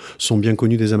sont bien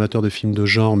connus des amateurs de films de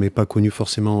genre, mais pas connus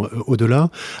forcément au-delà.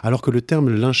 Alors que le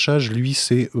terme lynchage, lui,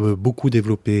 s'est beaucoup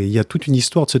développé. Il y a toute une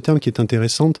histoire de ce terme qui est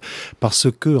intéressante parce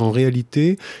que en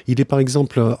réalité, il est par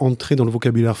exemple entré dans le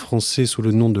vocabulaire français sous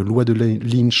le nom de loi de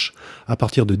Lynch à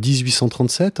partir de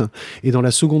 1837, et dans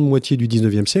la seconde moitié du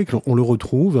 19e siècle, on le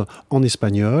retrouve en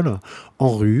espagnol,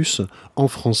 en russe, en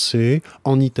français,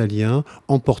 en italien,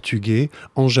 en portugais,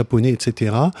 en japonais,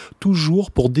 etc., toujours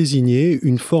pour désigner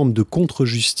une forme de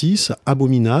contre-justice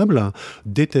abominable,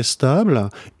 détestable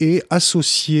et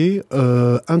associée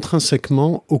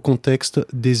intrinsèquement au contexte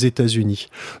des États-Unis.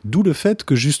 D'où le fait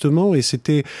que justement, et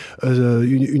c'était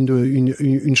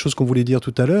une chose qu'on voulait dire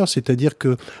tout à l'heure, c'est-à-dire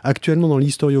que actuellement dans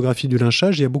l'historiographie du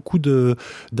lynchage, il y a beaucoup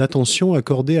d'attention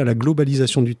accordée à la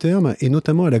globalisation du terme et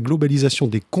notamment à la globalisation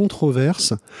des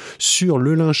controverses sur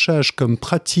le lynchage comme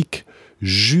pratique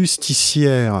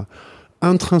justicière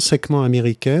intrinsèquement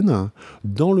américaine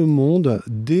dans le monde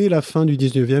dès la fin du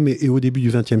 19e et au début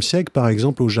du 20e siècle, par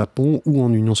exemple au Japon ou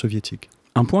en Union soviétique.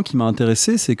 Un point qui m'a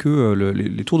intéressé, c'est que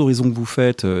les tours d'horizon que vous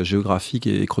faites, géographiques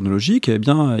et chronologiques, eh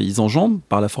bien, ils enjambent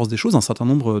par la force des choses un certain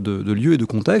nombre de lieux et de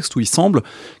contextes où il semble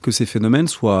que ces phénomènes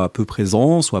soient peu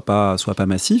présents, soient pas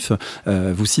massifs.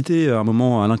 Vous citez à un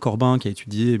moment Alain Corbin qui a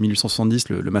étudié 1870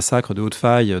 le massacre de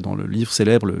Haute-Faille dans le livre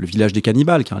célèbre Le village des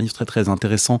cannibales, qui est un livre très très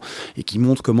intéressant et qui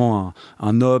montre comment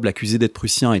un noble accusé d'être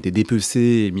prussien était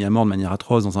dépecé et mis à mort de manière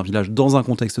atroce dans un village dans un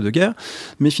contexte de guerre.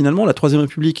 Mais finalement, la Troisième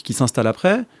République qui s'installe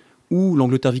après, ou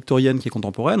l'Angleterre victorienne qui est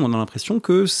contemporaine, on a l'impression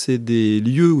que c'est des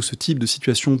lieux où ce type de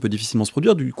situation peut difficilement se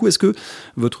produire. Du coup, est-ce que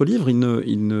votre livre,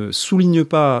 il ne souligne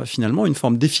pas finalement une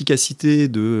forme d'efficacité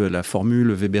de la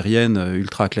formule weberienne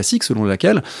ultra classique, selon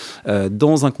laquelle,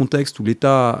 dans un contexte où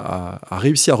l'État a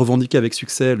réussi à revendiquer avec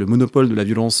succès le monopole de la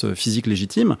violence physique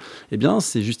légitime, eh bien,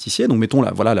 c'est justicier. Donc, mettons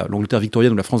l'Angleterre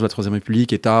victorienne ou la France de la Troisième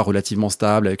République, État relativement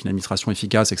stable, avec une administration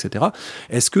efficace, etc.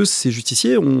 Est-ce que ces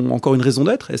justiciers ont encore une raison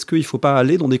d'être ? Est-ce qu'il ne faut pas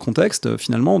aller dans des contextes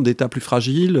finalement d'états plus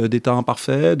fragiles, d'états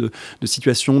imparfaits, de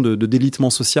situations de délitement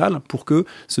social pour que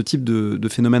ce type de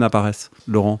phénomène apparaisse.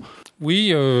 Laurent ?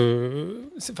 Oui,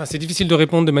 c'est difficile de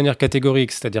répondre de manière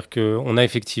catégorique, c'est-à-dire qu'on a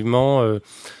effectivement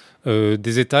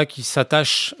des États qui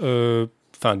s'attachent,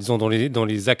 disons dont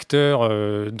les acteurs,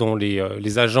 dont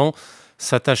les agents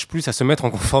s'attachent plus à se mettre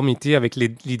en conformité avec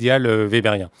l'idéal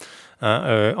weberien.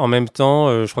 En même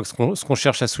temps, je crois que ce qu'on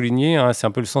cherche à souligner, c'est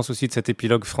un peu le sens aussi de cet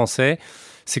épilogue français,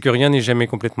 c'est que rien n'est jamais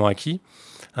complètement acquis.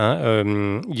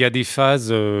 Il y a des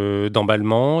phases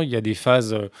d'emballement, il y a des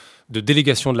phases de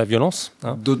délégation de la violence.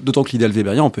 D'autant que l'idéal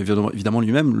weberien, on peut évidemment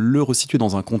lui-même le resituer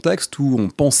dans un contexte où on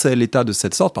pensait l'État de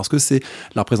cette sorte, parce que c'est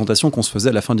la représentation qu'on se faisait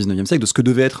à la fin du 19e siècle de ce que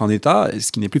devait être un État,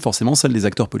 ce qui n'est plus forcément celle des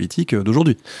acteurs politiques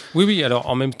d'aujourd'hui. Oui, alors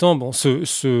en même temps,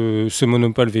 ce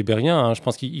monopole weberien, je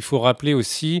pense qu'il faut rappeler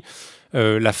aussi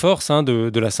la force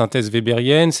de la synthèse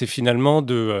weberienne, c'est finalement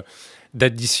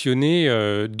d'additionner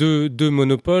deux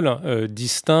monopoles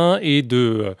distincts et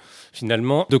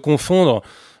finalement de confondre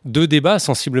deux débats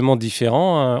sensiblement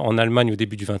différents en Allemagne au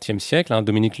début du XXe siècle.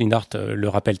 Dominique Linhart le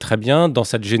rappelle très bien dans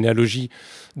cette généalogie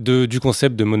du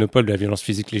concept de monopole de la violence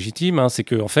physique légitime. C'est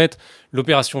que en fait,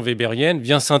 l'opération weberienne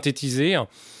vient synthétiser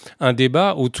un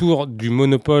débat autour du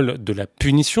monopole de la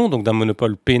punition, donc d'un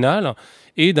monopole pénal,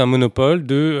 et d'un monopole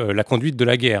de la conduite de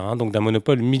la guerre, donc d'un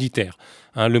monopole militaire.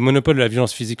 Le monopole de la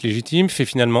violence physique légitime fait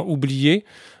finalement oublier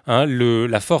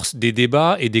la force des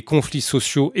débats et des conflits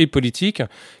sociaux et politiques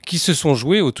qui se sont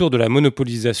joués autour de la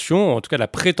monopolisation, en tout cas la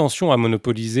prétention à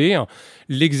monopoliser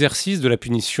l'exercice de la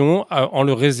punition en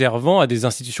le réservant à des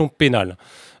institutions pénales.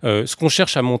 Ce qu'on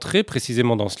cherche à montrer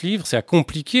précisément dans ce livre, c'est à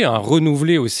compliquer, à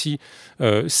renouveler aussi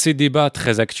ces débats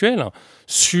très actuels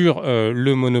sur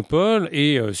le monopole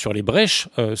et sur les brèches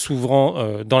s'ouvrant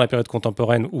dans la période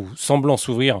contemporaine ou semblant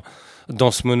s'ouvrir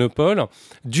dans ce monopole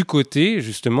du côté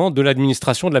justement de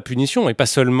l'administration de la punition et pas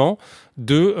seulement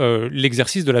de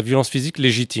l'exercice de la violence physique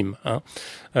légitime.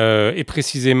 Et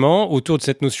précisément autour de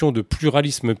cette notion de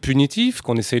pluralisme punitif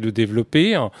qu'on essaye de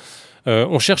développer,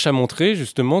 on cherche à montrer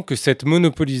justement que cette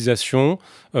monopolisation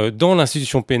dans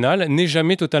l'institution pénale n'est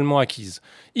jamais totalement acquise,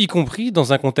 y compris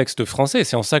dans un contexte français.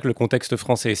 C'est en ça que le contexte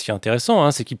français est si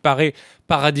intéressant, c'est qu'il paraît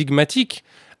paradigmatique,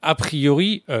 a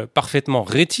priori parfaitement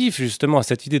rétif justement à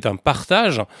cette idée d'un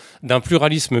partage, d'un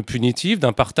pluralisme punitif,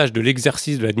 d'un partage de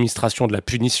l'exercice de l'administration de la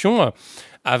punition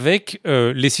avec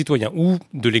les citoyens ou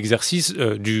de l'exercice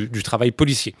du travail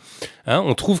policier.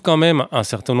 On trouve quand même un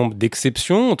certain nombre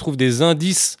d'exceptions, on trouve des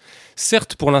indices,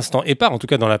 certes pour l'instant épars, en tout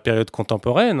cas dans la période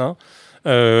contemporaine,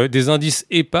 des indices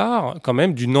épars quand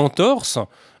même d'une entorse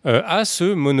à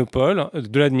ce monopole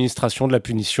de l'administration de la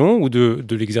punition ou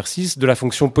de l'exercice de la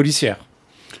fonction policière.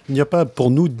 Il n'y a pas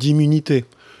pour nous d'immunité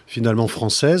finalement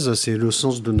française, c'est le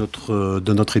sens de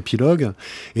notre épilogue.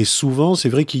 Et souvent, c'est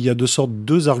vrai qu'il y a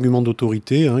deux arguments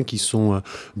d'autorité qui sont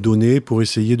donnés pour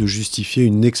essayer de justifier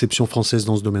une exception française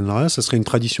dans ce domaine-là. Ça serait une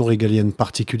tradition régalienne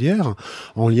particulière,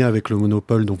 en lien avec le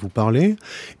monopole dont vous parlez,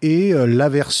 et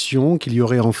l'aversion qu'il y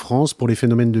aurait en France pour les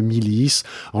phénomènes de milice,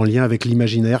 en lien avec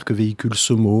l'imaginaire que véhicule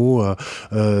ce mot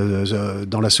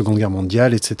dans la Seconde Guerre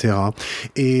mondiale, etc.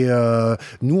 Et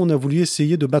nous, on a voulu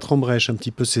essayer de battre en brèche un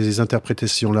petit peu ces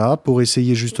interprétations-là, pour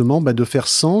essayer justement de faire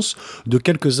sens de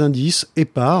quelques indices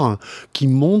épars qui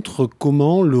montrent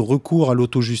comment le recours à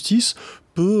l'autojustice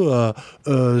peut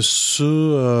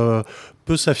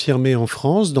s'affirmer en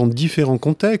France dans différents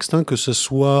contextes, que ce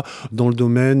soit dans le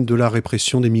domaine de la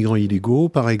répression des migrants illégaux,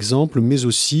 par exemple, mais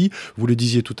aussi, vous le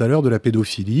disiez tout à l'heure, de la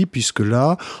pédophilie, puisque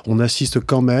là, on assiste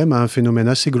quand même à un phénomène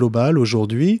assez global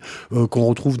aujourd'hui, qu'on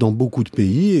retrouve dans beaucoup de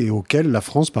pays et auquel la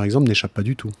France, par exemple, n'échappe pas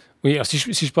du tout. Oui, alors si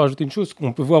je peux rajouter une chose,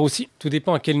 on peut voir aussi, tout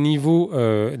dépend à quel niveau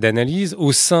d'analyse,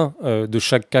 au sein de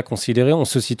chaque cas considéré, on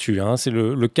se situe. C'est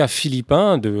le cas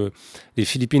philippin, les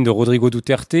Philippines de Rodrigo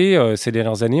Duterte, ces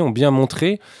dernières années, ont bien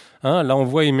montré. Là, on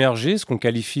voit émerger ce qu'on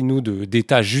qualifie, nous,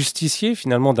 d'État justicier,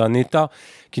 finalement, d'un État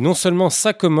qui non seulement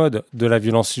s'accommode de la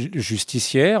violence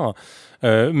justicière,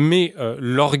 mais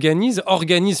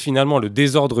organise finalement le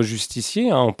désordre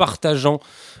justicier en partageant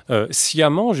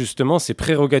sciemment justement ses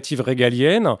prérogatives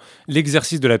régaliennes,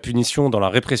 l'exercice de la punition dans la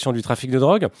répression du trafic de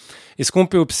drogue. Et ce qu'on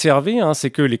peut observer, c'est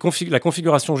que la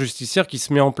configuration justicière qui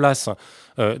se met en place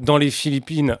dans les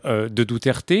Philippines de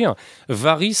Duterte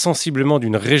varie sensiblement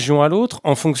d'une région à l'autre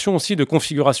en fonction aussi de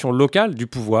configuration locale du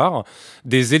pouvoir,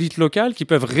 des élites locales qui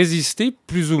peuvent résister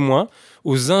plus ou moins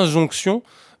aux injonctions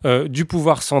du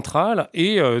pouvoir central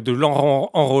et de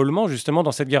l'enrôlement justement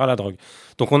dans cette guerre à la drogue.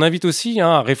 Donc on invite aussi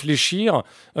à réfléchir,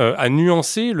 à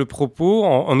nuancer le propos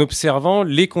en observant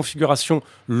les configurations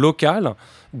locales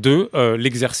de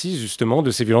l'exercice justement de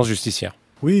ces violences justicières.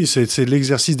 Oui, c'est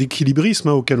l'exercice d'équilibrisme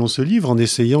auquel on se livre en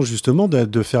essayant justement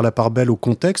de faire la part belle au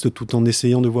contexte tout en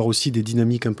essayant de voir aussi des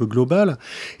dynamiques un peu globales.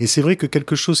 Et c'est vrai que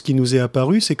quelque chose qui nous est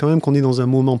apparu, c'est quand même qu'on est dans un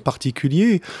moment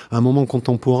particulier, un moment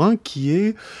contemporain qui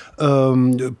est,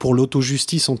 pour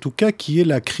l'autojustice en tout cas, qui est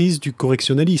la crise du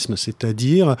correctionnalisme.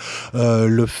 C'est-à-dire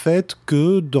le fait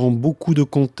que dans beaucoup de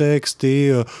contextes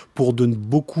et pour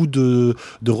beaucoup de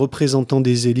représentants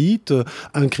des élites,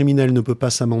 un criminel ne peut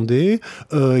pas s'amender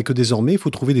et que désormais il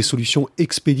faut trouver des solutions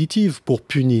expéditives pour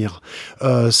punir.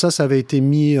 Ça avait été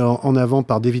mis en avant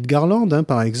par David Garland,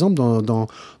 par exemple,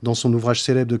 dans son ouvrage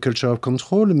célèbre de Culture of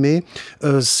Control, mais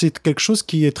c'est quelque chose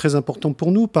qui est très important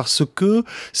pour nous parce que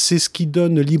c'est ce qui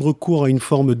donne libre cours à une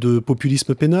forme de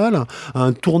populisme pénal, à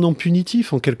un tournant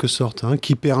punitif en quelque sorte,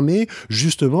 qui permet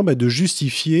justement de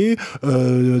justifier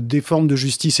des formes de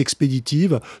justice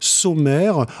expéditive,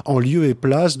 sommaires, en lieu et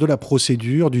place de la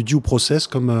procédure, du due process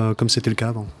comme c'était le cas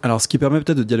avant. Alors ce qui permet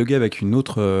peut-être de dialoguer avec une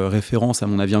autre référence, à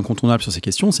mon avis incontournable sur ces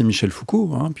questions, c'est Michel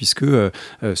Foucault, puisque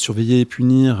Surveiller et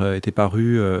punir était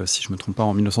paru, si je ne me trompe pas,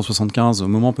 en 1975, au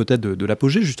moment peut-être de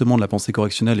l'apogée justement de la pensée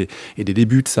correctionnelle et des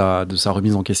débuts de sa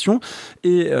remise en question.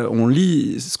 Et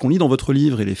ce qu'on lit dans votre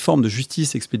livre et les formes de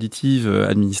justice expéditive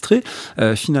administrée,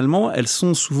 finalement, elles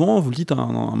sont souvent, vous le dites à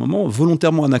un moment,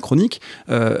 volontairement anachroniques,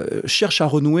 cherchent à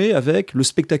renouer avec le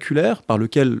spectaculaire par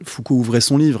lequel Foucault ouvrait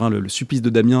son livre, le supplice de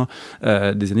Damien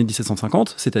des années 1750,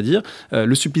 50, c'est-à-dire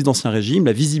le supplice d'Ancien Régime,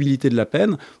 la visibilité de la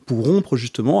peine, pour rompre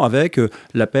justement avec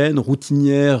la peine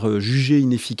routinière jugée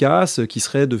inefficace qui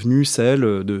serait devenue celle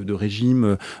de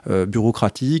régimes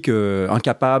bureaucratiques,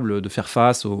 incapables de faire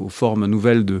face aux formes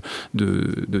nouvelles de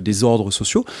désordres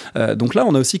sociaux. Donc là,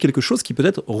 on a aussi quelque chose qui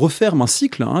peut-être referme un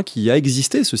cycle qui a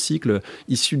existé, ce cycle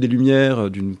issu des Lumières,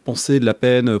 d'une pensée de la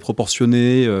peine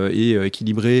proportionnée et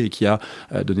équilibrée et qui a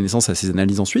donné naissance à ces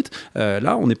analyses ensuite.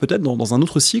 Là, on est peut-être dans un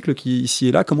autre cycle qui, ici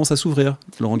et là, commence à s'ouvrir.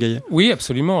 Laurent Gaillet. Oui,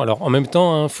 absolument. Alors, en même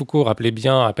temps, Foucault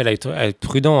appelle à être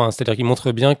prudent, c'est-à-dire qu'il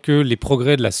montre bien que les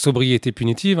progrès de la sobriété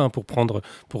punitive,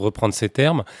 pour reprendre ces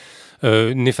termes,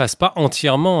 n'efface pas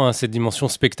entièrement cette dimension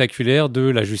spectaculaire de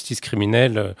la justice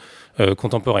criminelle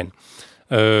contemporaine.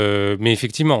 Mais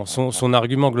effectivement, son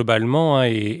argument globalement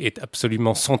est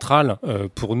absolument central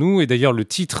pour nous. Et d'ailleurs, le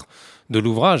titre de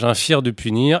l'ouvrage, Fier de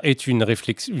punir, est une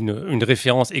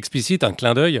référence explicite, un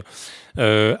clin d'œil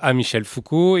à Michel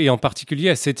Foucault, et en particulier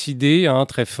à cette idée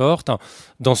très forte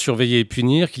d'en surveiller et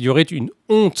punir, qu'il y aurait une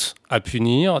honte à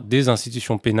punir des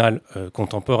institutions pénales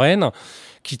contemporaines,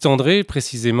 qui tendrait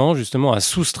précisément justement à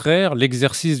soustraire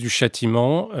l'exercice du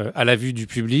châtiment à la vue du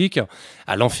public,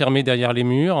 à l'enfermer derrière les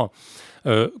murs.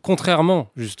 Contrairement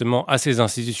justement à ces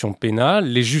institutions pénales,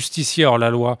 les justiciers hors la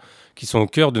loi qui sont au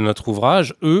cœur de notre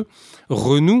ouvrage, eux,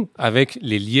 renouent avec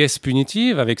les liesses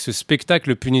punitives, avec ce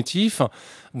spectacle punitif,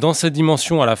 dans sa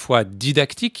dimension à la fois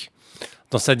didactique,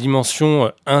 dans sa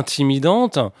dimension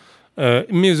intimidante,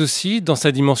 mais aussi dans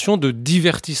sa dimension de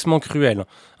divertissement cruel.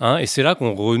 Et c'est là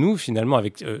qu'on renoue finalement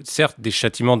avec, certes, des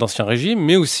châtiments d'Ancien Régime,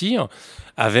 mais aussi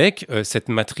avec cette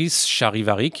matrice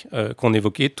charivarique qu'on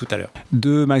évoquait tout à l'heure.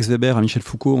 De Max Weber à Michel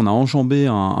Foucault, on a enjambé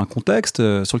un contexte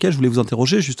sur lequel je voulais vous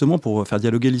interroger justement pour faire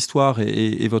dialoguer l'histoire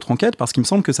et votre enquête, parce qu'il me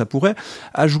semble que ça pourrait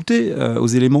ajouter aux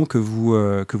éléments que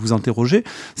vous interrogez.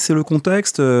 C'est le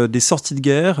contexte des sorties de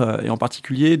guerre et en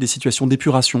particulier des situations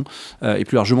d'épuration et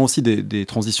plus largement aussi des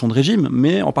transitions de régime,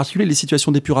 mais en particulier les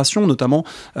situations d'épuration, notamment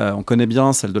on connaît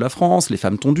bien celle de la France, les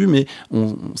femmes tondues, mais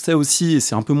on sait aussi, et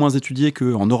c'est un peu moins étudié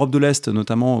qu'en Europe de l'Est,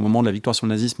 notamment au moment de la victoire sur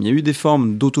le nazisme, il y a eu des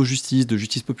formes d'auto-justice, de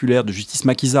justice populaire, de justice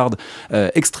maquisarde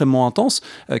extrêmement intenses,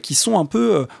 qui sont un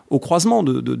peu au croisement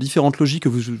de différentes logiques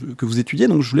que vous étudiez.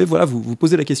 Donc je voulais vous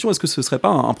poser la question, est-ce que ce ne serait pas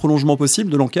un prolongement possible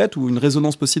de l'enquête ou une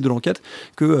résonance possible de l'enquête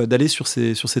que d'aller sur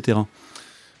ces terrains ?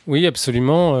 Oui,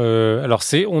 absolument. Alors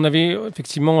on avait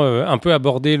effectivement un peu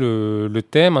abordé le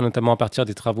thème, notamment à partir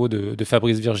des travaux de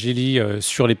Fabrice Virgili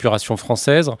sur l'épuration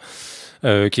française. Qui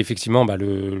est effectivement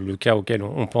le cas auquel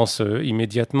on pense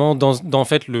immédiatement. Dans en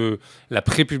fait la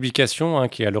prépublication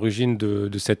qui est à l'origine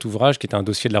de cet ouvrage, qui est un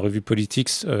dossier de la revue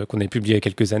Politics qu'on avait publié il y a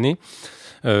quelques années,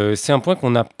 c'est un point qu'on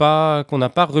n'a pas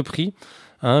repris.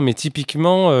 Mais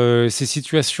typiquement, ces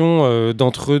situations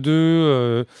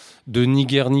d'entre-deux, de ni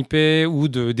guerre ni paix ou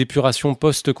d'épuration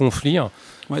post-conflit,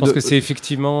 je pense que c'est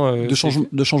effectivement...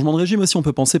 de changement de régime aussi, on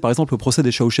peut penser par exemple au procès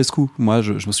des Ceausescu. Moi,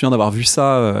 je me souviens d'avoir vu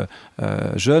ça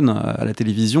jeune à la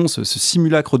télévision, ce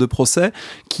simulacre de procès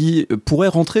qui pourrait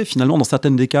rentrer finalement dans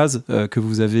certaines des cases que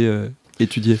vous avez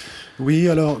étudiées. Oui,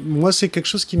 alors moi c'est quelque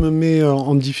chose qui me met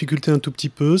en difficulté un tout petit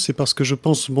peu, c'est parce que je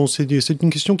pense, c'est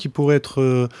une question qui pourrait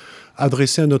être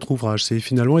adressée à notre ouvrage, c'est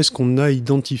finalement est-ce qu'on a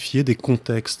identifié des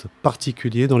contextes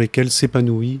particuliers dans lesquels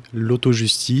s'épanouit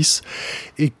l'autojustice,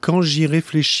 et quand j'y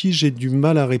réfléchis j'ai du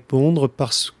mal à répondre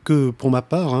parce que, pour ma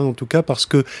part en tout cas, parce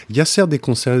qu'il y a certes des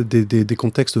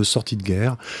contextes de sortie de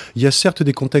guerre, il y a certes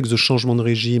des contextes de changement de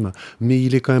régime, mais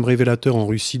il est quand même révélateur en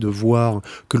Russie de voir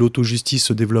que l'autojustice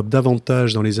se développe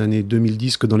davantage dans les années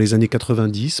 2010 que dans les années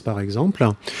 90 par exemple,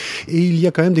 et il y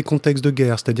a quand même des contextes de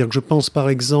guerre, c'est-à-dire que je pense par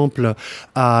exemple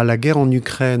à la guerre en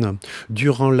Ukraine,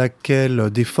 durant laquelle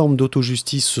des formes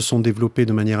d'autojustice se sont développées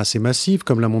de manière assez massive,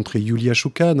 comme l'a montré Yulia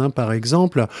Shukhan, par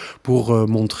exemple, pour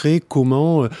montrer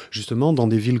comment, justement, dans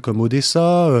des villes comme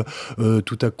Odessa,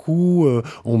 tout à coup,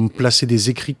 on plaçait des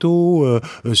écriteaux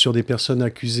sur des personnes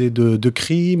accusées de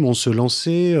crimes, on se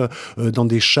lançait dans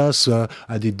des chasses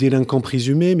à des délinquants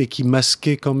présumés, mais qui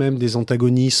masquaient quand même des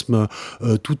antagonismes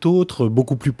tout autres,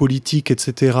 beaucoup plus politiques,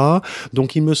 etc.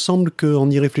 Donc il me semble qu'en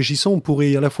y réfléchissant, on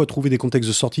pourrait à la fois trouver des contextes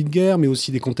de sortie de guerre, mais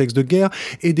aussi des contextes de guerre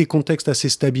et des contextes assez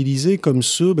stabilisés comme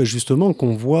ceux justement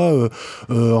qu'on voit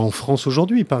en France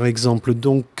aujourd'hui, par exemple.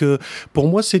 Donc pour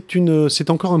moi, c'est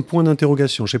encore un point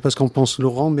d'interrogation. Je ne sais pas ce qu'en pense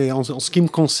Laurent, mais en ce qui me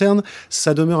concerne,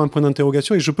 ça demeure un point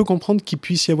d'interrogation et je peux comprendre qu'il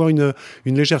puisse y avoir une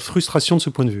légère frustration de ce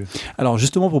point de vue. Alors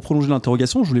justement, pour prolonger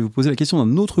l'interrogation, je voulais vous poser la question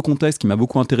d'un autre contexte qui m'a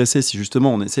beaucoup intéressé, si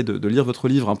justement on essaie de lire votre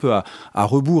livre un peu à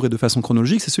rebours et de façon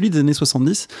chronologique, c'est celui des années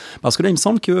 70, parce que là il me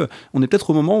semble qu'on est peut-être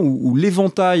au moment moment où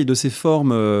l'éventail de ces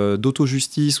formes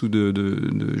d'auto-justice ou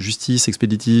de justice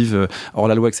expéditive hors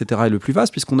la loi, etc., est le plus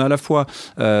vaste, puisqu'on a à la fois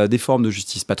des formes de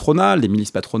justice patronale, des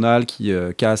milices patronales qui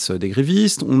cassent des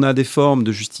grévistes, on a des formes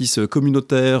de justice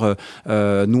communautaire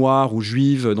noire ou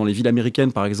juive dans les villes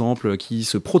américaines, par exemple, qui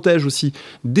se protègent aussi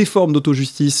des formes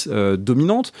d'auto-justice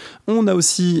dominantes. On a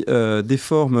aussi des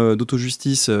formes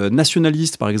d'auto-justice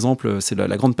nationalistes, par exemple, c'est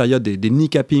la grande période des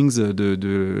kneecappings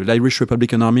de l'Irish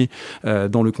Republican Army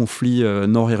dans le conflit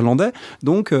nord-irlandais.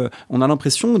 Donc, on a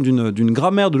l'impression d'une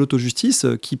grammaire de l'auto-justice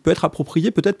qui peut être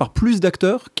appropriée peut-être par plus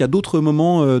d'acteurs qu'à d'autres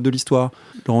moments de l'histoire.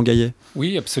 Laurent Gaillet.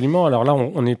 Oui, absolument. Alors là,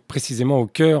 on est précisément au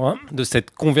cœur de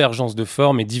cette convergence de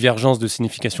formes et divergence de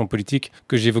signification politique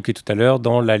que j'évoquais tout à l'heure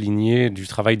dans la lignée du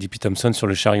travail d'E.P. Thompson sur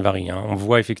le charivari. On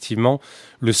voit effectivement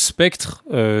le spectre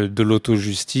de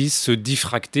l'auto-justice se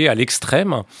diffracter à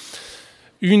l'extrême.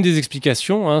 Une des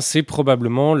explications, c'est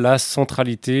probablement la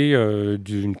centralité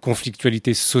d'une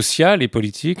conflictualité sociale et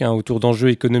politique autour d'enjeux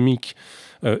économiques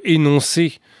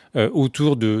énoncés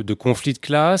autour de conflits de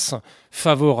classe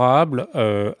favorables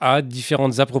à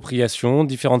différentes appropriations,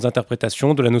 différentes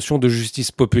interprétations de la notion de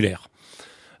justice populaire.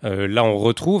 Là, on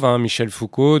retrouve Michel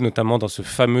Foucault, notamment dans ce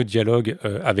fameux dialogue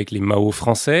avec les Mao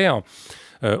français.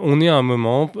 On est à un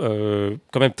moment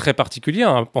quand même très particulier,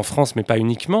 en France, mais pas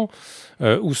uniquement,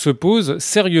 où se pose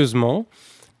sérieusement,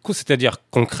 c'est-à-dire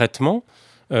concrètement,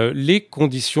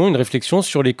 une réflexion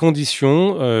sur les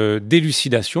conditions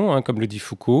d'élucidation, comme le dit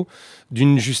Foucault,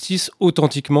 d'une justice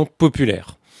authentiquement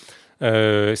populaire.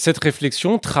 Cette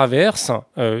réflexion traverse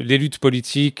les luttes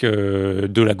politiques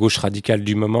de la gauche radicale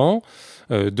du moment,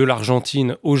 de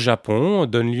l'Argentine au Japon,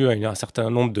 donne lieu à un certain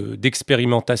nombre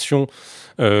d'expérimentations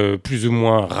plus ou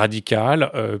moins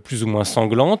radicales, plus ou moins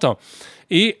sanglantes.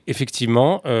 Et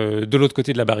effectivement, de l'autre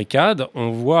côté de la barricade,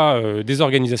 on voit des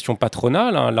organisations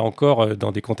patronales, là encore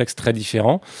dans des contextes très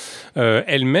différents,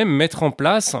 elles-mêmes mettre en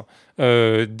place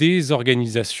des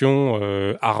organisations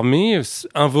armées,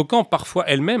 invoquant parfois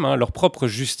elles-mêmes leur propre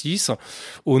justice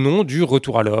au nom du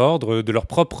retour à l'ordre, de leurs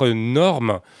propres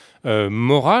normes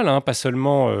morales, pas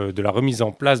seulement de la remise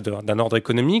en place d'un ordre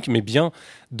économique, mais bien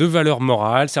de valeurs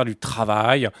morales, celle du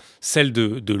travail, celle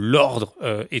de l'ordre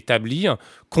établi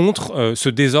contre ce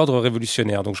désordre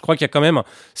révolutionnaire. Donc je crois qu'il y a quand même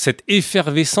cette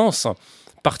effervescence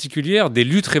particulière des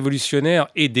luttes révolutionnaires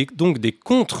et donc des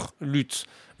contre-luttes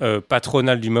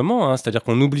patronales du moment, c'est-à-dire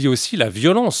qu'on oublie aussi la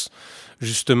violence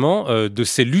justement de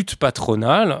ces luttes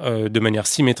patronales de manière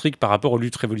symétrique par rapport aux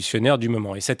luttes révolutionnaires du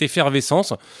moment. Et cette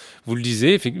effervescence, vous le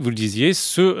disiez,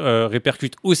 se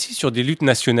répercute aussi sur des luttes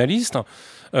nationalistes,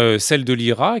 celle de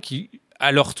l'IRA qui,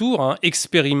 à leur tour,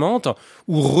 expérimentent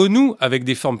ou renouent avec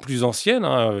des formes plus anciennes,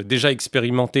 déjà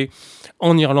expérimentées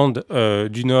en Irlande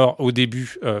du Nord au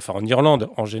début, en Irlande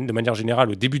de manière générale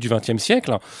au début du XXe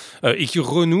siècle, et qui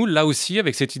renouent là aussi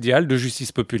avec cet idéal de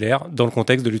justice populaire dans le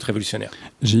contexte de lutte révolutionnaire.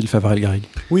 Gilles Favarel-Garrigue.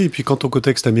 Oui, et puis quant au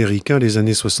contexte américain, les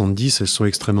années 70, elles sont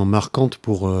extrêmement marquantes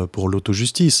pour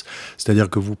l'autojustice.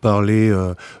 C'est-à-dire que vous parlez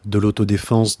de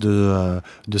l'autodéfense de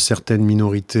certaines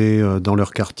minorités dans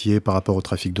leur quartier par rapport au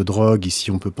trafic de drogue. Ici,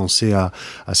 on peut penser à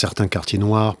certains quartiers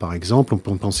noirs, par exemple. On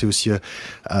peut penser aussi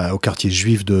au quartier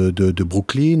juif de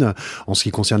Brooklyn. En ce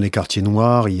qui concerne les quartiers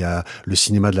noirs, il y a le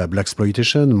cinéma de la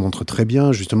Blaxploitation montre très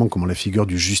bien justement comment la figure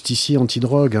du justicier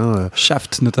anti-drogue,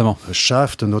 Shaft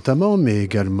notamment, mais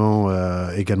également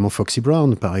Foxy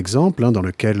Brown, par exemple, dans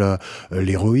lequel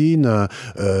l'héroïne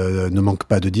ne manque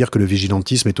pas de dire que le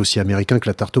vigilantisme est aussi américain que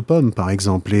la tarte aux pommes, par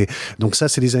exemple. Et donc ça,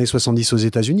 c'est les années 70 aux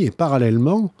États-Unis. Et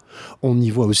parallèlement, on y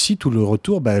voit aussi tout le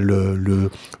retour, le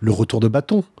retour de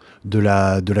bâton de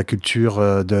la culture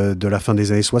de la fin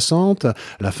des années 60,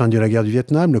 la fin de la guerre du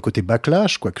Vietnam, le côté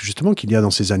backlash, qu'il y a dans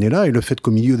ces années-là, et le fait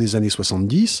qu'au milieu des années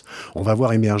 70, on va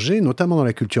voir émerger, notamment dans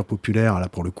la culture populaire, là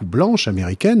pour le coup blanche,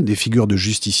 américaine, des figures de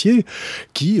justiciers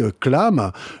qui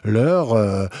clament leur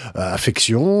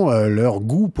affection, leur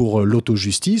goût pour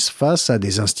l'autojustice face à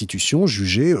des institutions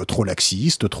jugées trop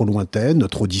laxistes, trop lointaines,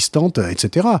 trop distantes,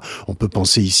 etc. On peut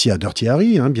penser ici à Dirty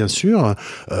Harry, bien sûr,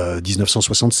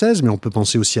 1976, mais on peut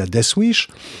penser aussi à Death Wish,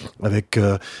 avec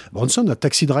Bronson, à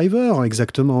Taxi Driver,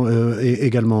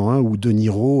 également, où De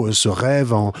Niro se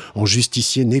rêve en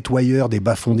justicier nettoyeur des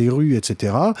bas-fonds des rues,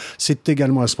 etc. C'est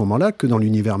également à ce moment-là que dans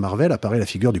l'univers Marvel apparaît la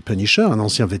figure du Punisher, un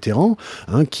ancien vétéran,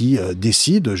 qui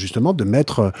décide justement de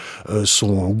mettre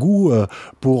son goût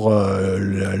pour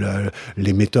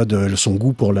les méthodes, son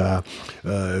goût pour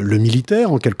le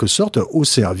militaire, en quelque sorte, au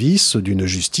service d'une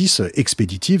justice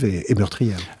expéditive et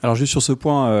meurtrière. Alors juste sur ce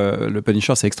point, le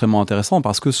Punisher c'est extrêmement intéressant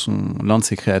parce que l'un de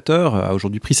ses créateurs a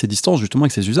aujourd'hui pris ses distances justement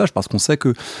avec ses usages, parce qu'on sait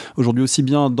que aujourd'hui aussi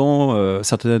bien dans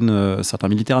certains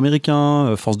militaires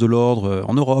américains, forces de l'ordre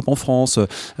en Europe, en France,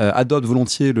 adoptent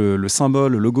volontiers le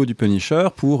symbole, le logo du Punisher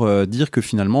pour dire que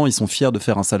finalement ils sont fiers de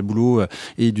faire un sale boulot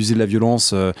et d'user de la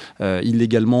violence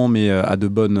illégalement mais à de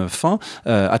bonnes fins,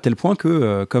 à tel point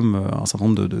que comme un certain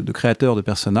nombre de créateurs de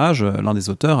personnages, l'un des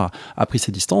auteurs a pris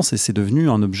ses distances et c'est devenu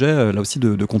un objet là aussi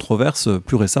de controverse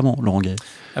plus récemment, Laurent Gay.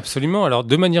 Absolument. Alors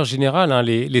de manière générale,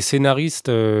 les scénaristes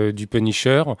du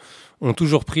Punisher ont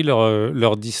toujours pris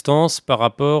leur distance par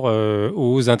rapport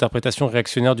aux interprétations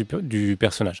réactionnaires du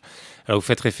personnage. Alors vous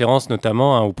faites référence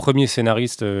notamment au premier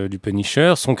scénariste du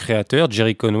Punisher, son créateur,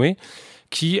 Jerry Conway,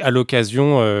 qui, à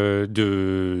l'occasion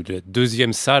de la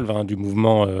deuxième salve du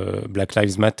mouvement Black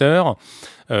Lives Matter,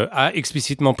 a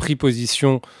explicitement pris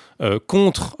position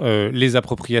contre les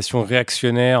appropriations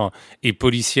réactionnaires et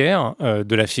policières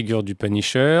de la figure du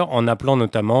Punisher, en appelant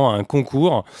notamment à un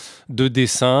concours de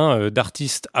dessins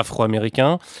d'artistes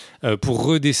afro-américains pour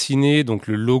redessiner donc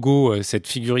le logo, cette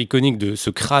figure iconique, de ce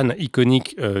crâne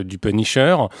iconique du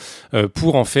Punisher,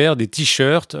 pour en faire des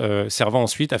t-shirts servant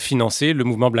ensuite à financer le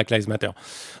mouvement Black Lives Matter.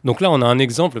 Donc là, on a un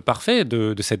exemple parfait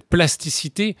de cette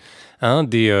plasticité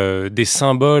des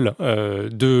symboles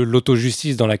de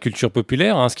l'autojustice dans la culture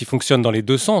populaire, ce qui fonctionne dans les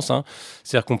deux sens.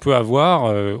 C'est-à-dire qu'on peut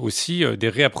avoir aussi des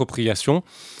réappropriations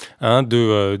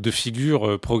de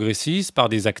figures progressistes par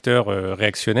des acteurs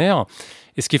réactionnaires.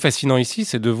 Et ce qui est fascinant ici,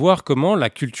 c'est de voir comment la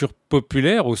culture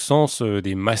populaire, au sens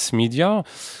des mass médias,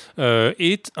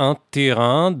 est un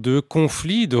terrain de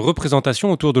conflit, de représentation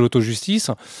autour de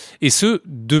l'autojustice, et ce,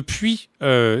 depuis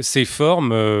ces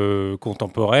formes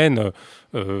contemporaines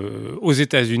aux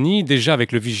États-Unis, déjà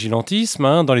avec le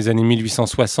vigilantisme, dans les années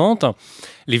 1860,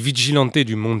 les vigilantes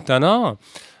du Montana,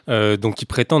 donc qui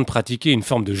prétendent pratiquer une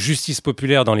forme de justice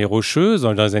populaire dans les Rocheuses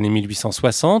dans les années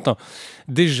 1860,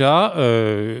 déjà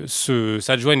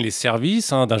s'adjoignent les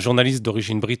services d'un journaliste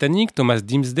d'origine britannique, Thomas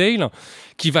Dimsdale,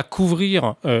 qui va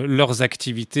couvrir leurs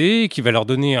activités, qui va leur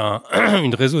donner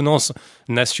une résonance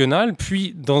nationale,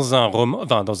 puis dans un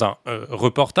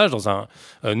reportage, dans un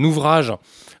ouvrage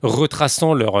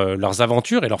retraçant leurs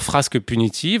aventures et leurs frasques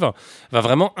punitives, va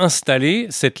vraiment installer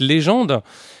cette légende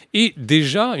et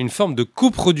déjà une forme de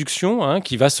coproduction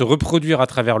qui va se reproduire à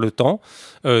travers le temps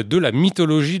de la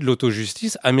mythologie de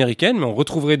l'autojustice américaine, mais on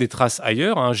retrouverait des traces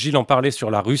ailleurs. Gilles en parlait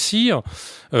sur la Russie,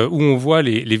 où on voit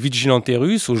les vigilantes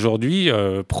russes aujourd'hui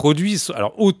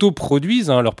autoproduisent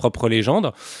leur propre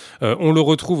légende. On le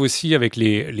retrouve aussi avec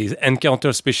les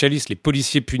encounter specialists, les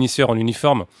policiers punisseurs en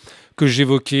uniforme que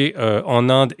j'évoquais en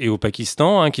Inde et au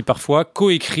Pakistan, qui parfois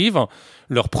coécrivent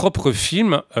leur propre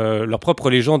film, leur propre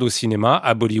légende au cinéma,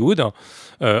 à Bollywood,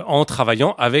 en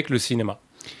travaillant avec le cinéma.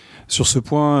 Sur ce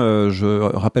point, je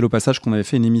rappelle au passage qu'on avait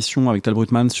fait une émission avec Tal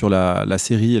Brutman sur la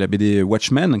série et la BD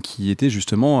Watchmen, qui était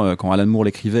justement, quand Alan Moore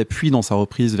l'écrivait, puis dans sa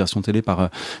reprise version télé par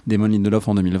Damon Lindelof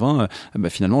en 2020,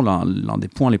 finalement l'un des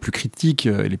points les plus critiques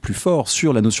et les plus forts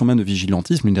sur la notion même de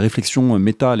vigilantisme, une des réflexions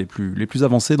méta les plus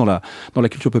avancées dans la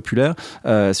culture populaire.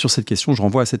 Sur cette question, je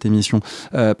renvoie à cette émission.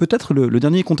 Peut-être le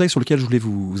dernier contexte sur lequel je voulais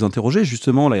vous interroger,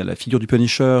 justement, la figure du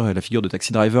Punisher et la figure de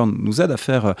Taxi Driver nous aident à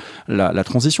faire la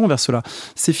transition vers cela.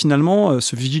 C'est finalement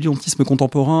ce vigilantisme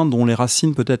contemporain dont les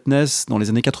racines peut-être naissent dans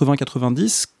les années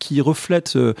 80-90, qui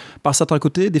reflète par certains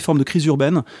côtés des formes de crise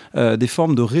urbaine, des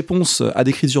formes de réponse à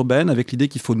des crises urbaines, avec l'idée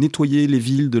qu'il faut nettoyer les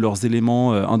villes de leurs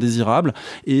éléments indésirables,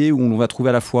 et où on va trouver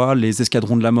à la fois les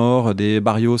escadrons de la mort des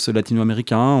barrios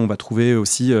latino-américains, on va trouver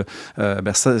aussi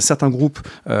certains groupes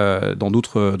dans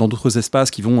d'autres espaces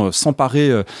qui vont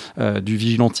s'emparer du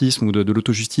vigilantisme ou de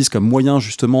l'autojustice comme moyen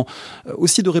justement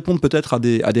aussi de répondre peut-être à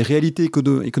des réalités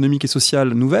économiques et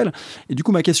sociales nouvelles. Et du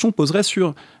coup, ma question poserait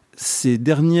sur ces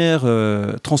dernières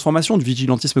transformations du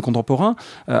vigilantisme contemporain,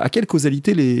 à quelle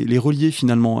causalité les relier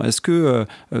finalement ? Est-ce que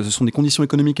ce sont des conditions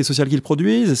économiques et sociales qu'ils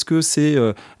produisent ? Est-ce que c'est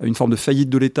une forme de faillite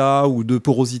de l'État ou de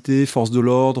porosité, force de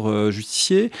l'ordre,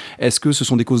 justicier ? Est-ce que ce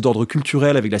sont des causes d'ordre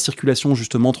culturel avec la circulation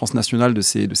justement transnationale de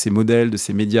ces modèles, de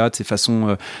ces médias, de ces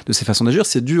façons d'agir ?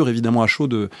 C'est dur évidemment à chaud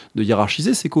de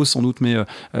hiérarchiser ces causes sans doute, mais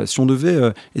si on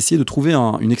devait essayer de trouver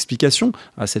une explication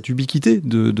à cette ubiquité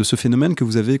de ce phénomène que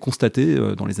vous avez constaté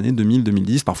dans les années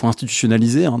 2000-2010, parfois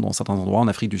institutionnalisé dans certains endroits, en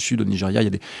Afrique du Sud, au Nigeria, il y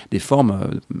a des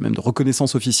formes même de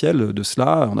reconnaissance officielle de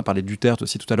cela. On a parlé de Duterte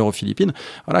aussi tout à l'heure aux Philippines.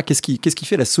 Voilà, qu'est-ce qui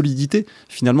fait la solidité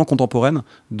finalement contemporaine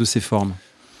de ces formes ?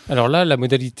 Alors là, la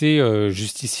modalité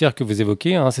justicière que vous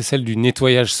évoquez, c'est celle du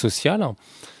nettoyage social,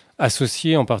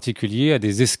 associée en particulier à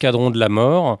des escadrons de la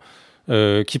mort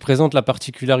qui présente la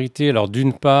particularité, alors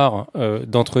d'une part,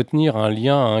 d'entretenir un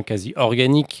lien quasi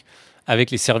organique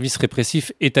avec les services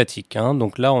répressifs étatiques.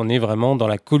 Donc là, on est vraiment dans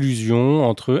la collusion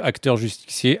entre acteurs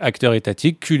justiciers, acteurs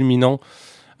étatiques, culminant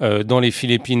dans les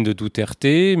Philippines de Duterte,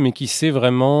 mais qui s'est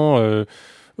vraiment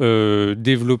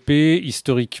développé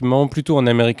historiquement plutôt en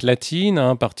Amérique latine,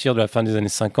 à partir de la fin des années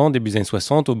 50, début des années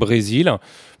 60, au Brésil,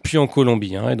 puis en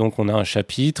Colombie. Et donc on a un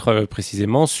chapitre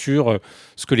précisément sur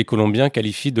ce que les Colombiens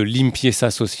qualifient de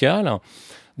limpieza sociale,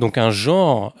 donc un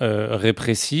genre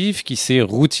répressif qui s'est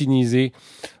routinisé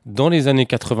dans les années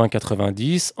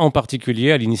 80-90, en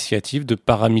particulier à l'initiative de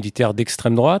paramilitaires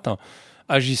d'extrême droite,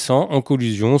 agissant en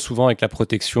collusion, souvent avec la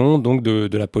protection donc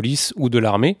de la police ou de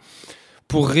l'armée,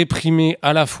 pour réprimer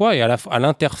à la fois et à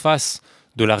l'interface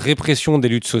de la répression des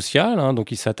luttes sociales, donc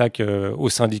ils s'attaquent aux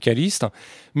syndicalistes,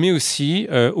 mais aussi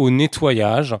au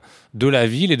nettoyage de la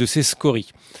ville et de ses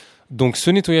scories. Donc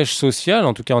ce nettoyage social,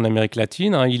 en tout cas en Amérique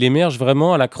latine, il émerge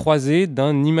vraiment à la croisée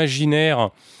d'un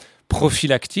imaginaire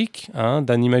prophylactique,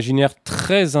 d'un imaginaire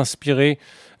très inspiré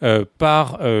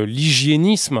par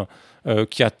l'hygiénisme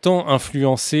qui a tant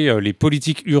influencé les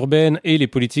politiques urbaines et les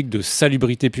politiques de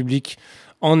salubrité publique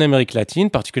en Amérique latine,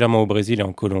 particulièrement au Brésil et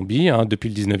en Colombie, depuis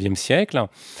le 19e siècle,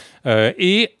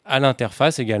 et à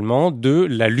l'interface également de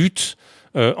la lutte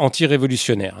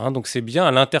anti-révolutionnaire. Donc c'est bien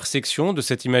à l'intersection de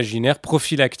cet imaginaire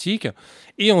prophylactique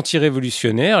et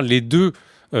anti-révolutionnaire, les deux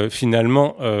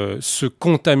finalement se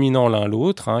contaminant l'un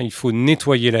l'autre. Il faut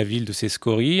nettoyer la ville de ses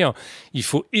scories, il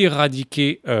faut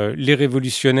éradiquer les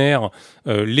révolutionnaires,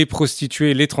 les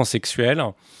prostituées, les transsexuels,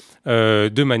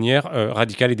 de manière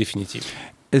radicale et définitive.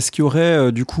 Est-ce qu'il y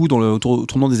aurait, du coup, au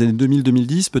tournant des années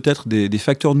 2000-2010, peut-être des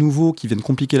facteurs nouveaux qui viennent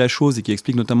compliquer la chose et qui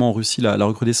expliquent notamment en Russie la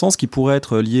recrudescence, qui pourraient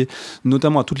être liés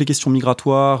notamment à toutes les questions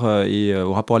migratoires et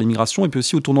au rapport à l'immigration, et puis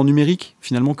aussi au tournant numérique,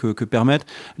 finalement, que permettent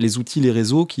les outils, les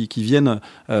réseaux qui viennent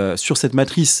sur cette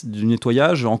matrice du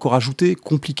nettoyage, encore ajouter,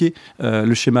 compliquer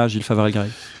le schéma, Gilles Favre-Elgray.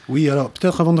 Oui, alors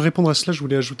peut-être avant de répondre à cela, je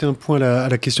voulais ajouter un point à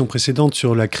la question précédente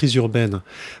sur la crise urbaine.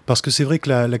 Parce que c'est vrai que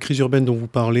la crise urbaine dont vous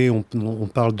parlez, on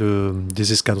parle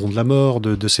des escadrons de la mort,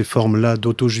 de ces formes-là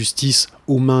d'auto-justice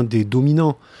aux mains des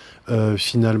dominants.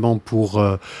 Finalement pour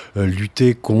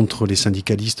lutter contre les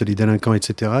syndicalistes, les délinquants,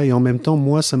 etc. Et en même temps,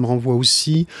 moi, ça me renvoie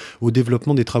aussi au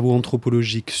développement des travaux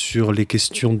anthropologiques sur les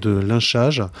questions de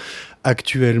lynchage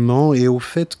actuellement et au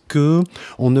fait que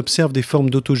on observe des formes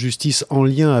d'auto-justice en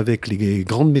lien avec les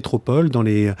grandes métropoles dans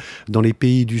les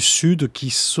pays du Sud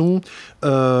qui sont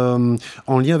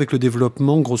en lien avec le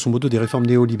développement, grosso modo, des réformes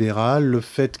néolibérales, le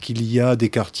fait qu'il y a des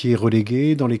quartiers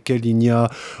relégués dans lesquels il n'y a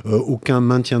aucun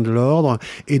maintien de l'ordre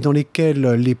et dans lesquels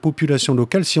les populations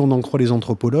locales, si on en croit les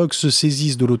anthropologues, se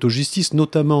saisissent de l'auto-justice,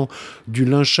 notamment du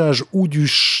lynchage ou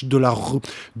de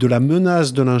la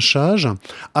menace de lynchage,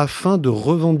 afin de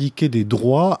revendiquer des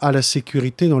droits à la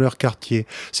sécurité dans leur quartier.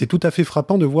 C'est tout à fait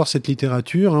frappant de voir cette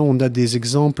littérature. On a des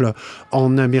exemples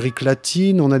en Amérique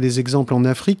latine, on a des exemples en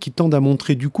Afrique qui tendent à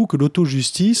montrer du coup que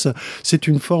l'auto-justice, c'est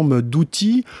une forme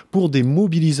d'outil pour des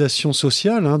mobilisations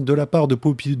sociales de la part de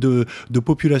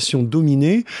populations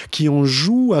dominées qui en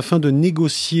jouent afin de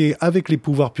négocier avec les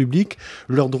pouvoirs publics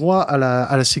leur droit à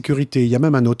la sécurité. Il y a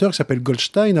même un auteur qui s'appelle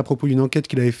Goldstein à propos d'une enquête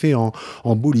qu'il avait fait en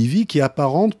Bolivie qui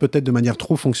apparente, peut-être de manière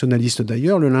trop fonctionnaliste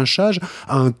d'ailleurs, le lynchage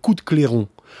à un coup de clairon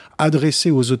adressé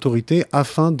aux autorités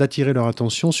afin d'attirer leur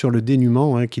attention sur le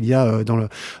dénuement qu'il y a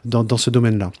dans ce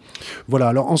domaine-là. Voilà,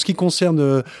 alors en ce qui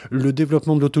concerne le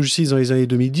développement de l'autojustice dans les années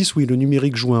 2010, oui, le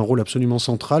numérique joue un rôle absolument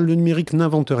central. Le numérique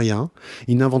n'invente rien,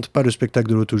 il n'invente pas le spectacle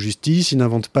de l'autojustice, il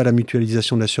n'invente pas la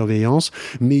mutualisation de la surveillance,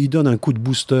 mais il donne un coup de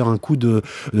booster, un coup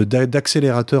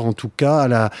d'accélérateur en tout cas à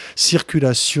la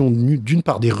circulation d'une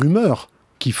part des rumeurs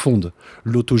qui fondent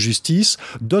l'autojustice,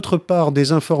 d'autre part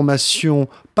des informations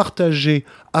partagées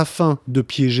afin de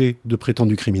piéger de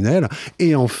prétendus criminels,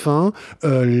 et enfin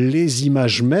les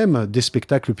images mêmes des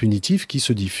spectacles punitifs qui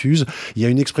se diffusent. Il y a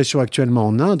une expression actuellement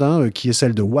en Inde qui est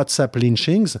celle de WhatsApp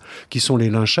lynchings, qui sont les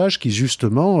lynchages qui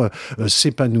justement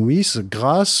s'épanouissent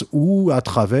grâce ou à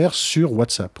travers sur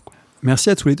WhatsApp.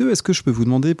 Merci à tous les deux. Est-ce que je peux vous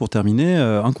demander, pour terminer,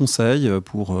 un conseil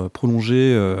pour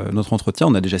prolonger notre entretien ?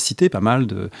 On a déjà cité pas mal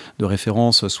de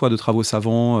références, soit de travaux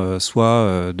savants,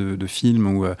 soit de films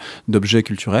ou d'objets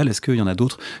culturels. Est-ce qu'il y en a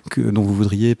d'autres dont vous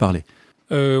voudriez parler ?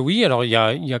 Oui, alors il y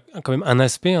a quand même un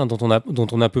aspect dont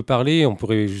on a peu parlé. On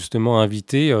pourrait justement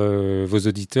inviter vos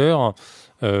auditeurs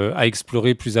à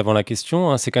explorer plus avant la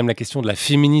question. C'est quand même la question de la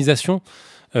féminisation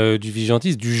du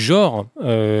vigilantisme, du genre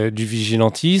du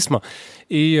vigilantisme,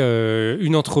 et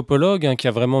une anthropologue qui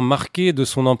a vraiment marqué de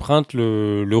son empreinte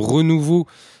le renouveau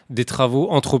des travaux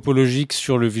anthropologiques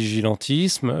sur le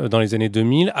vigilantisme dans les années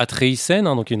 2000, Atreyu Sen,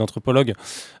 donc une anthropologue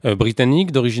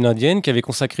britannique d'origine indienne, qui avait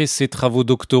consacré ses travaux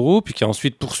doctoraux, puis qui a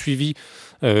ensuite poursuivi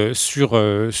sur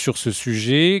ce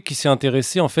sujet, qui s'est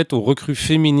intéressée en fait aux recrues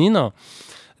féminines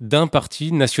d'un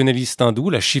parti nationaliste hindou,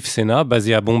 la Shiv Sena,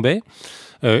 basé à Bombay,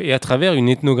 et à travers une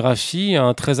ethnographie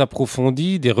très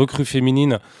approfondie des recrues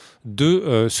féminines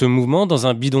de ce mouvement dans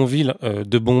un bidonville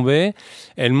de Bombay.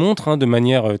 Elle montre de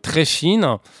manière très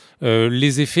fine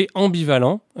les effets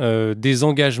ambivalents des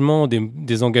engagements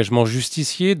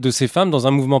justiciers de ces femmes dans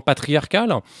un mouvement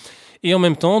patriarcal, et en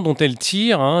même temps dont elle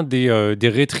tire des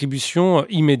rétributions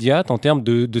immédiates en termes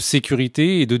de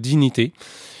sécurité et de dignité.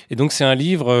 Et donc c'est un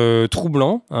livre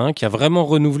troublant, qui a vraiment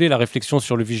renouvelé la réflexion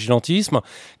sur le vigilantisme,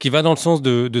 qui va dans le sens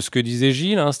de ce que disait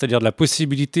Gilles, c'est-à-dire de la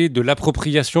possibilité de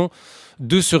l'appropriation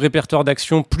de ce répertoire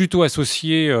d'action plutôt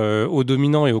associé aux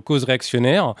dominants et aux causes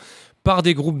réactionnaires par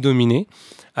des groupes dominés,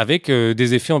 avec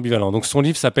des effets ambivalents. Donc son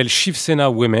livre s'appelle Shiv Sena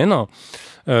Women,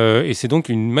 et c'est donc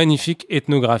une magnifique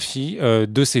ethnographie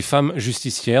de ces femmes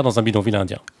justicières dans un bidonville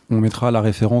indien. On mettra la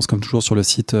référence, comme toujours, sur le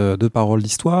site de Paroles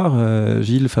d'Histoire.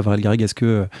 Gilles Favrel-Garrigues, est-ce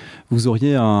que vous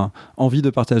auriez envie de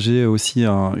partager aussi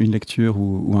une lecture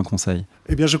ou un conseil ?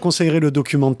 Eh bien, je conseillerais le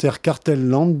documentaire Cartel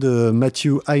Land de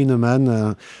Matthew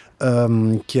Heinemann,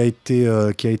 qui a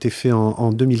été fait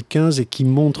en 2015 et qui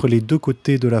montre les deux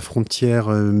côtés de la frontière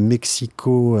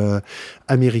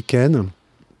mexico-américaine.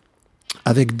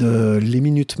 Avec les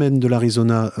Minutemen de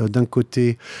l'Arizona d'un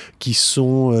côté, qui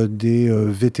sont des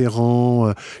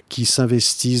vétérans qui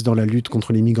s'investissent dans la lutte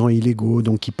contre les migrants illégaux,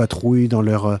 donc qui patrouillent dans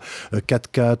leur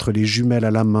 4x4, les jumelles à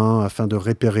la main, afin de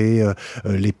repérer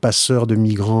les passeurs de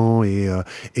migrants et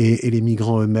les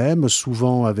migrants eux-mêmes,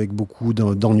 souvent avec beaucoup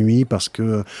d'ennuis, parce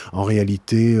que en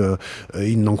réalité,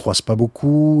 ils n'en croisent pas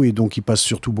beaucoup, et donc ils passent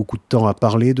surtout beaucoup de temps à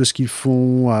parler de ce qu'ils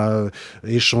font, à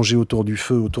échanger autour du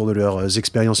feu, autour de leurs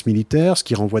expériences militaires, ce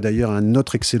qui renvoie d'ailleurs à un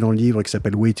autre excellent livre qui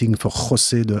s'appelle Waiting for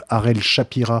José de Harel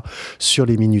Shapira sur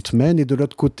les Minutemen. Et de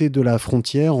l'autre côté de la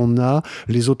frontière, on a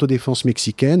les autodéfenses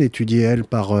mexicaines, étudiées, elles,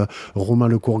 par Romain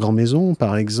Lecourt-Grandmaison,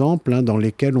 par exemple, dans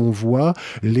lesquelles on voit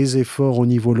les efforts au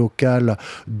niveau local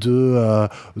d'hommes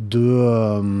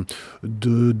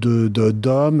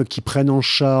qui prennent en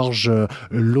charge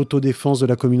l'autodéfense de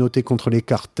la communauté contre les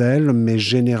cartels, mais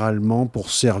généralement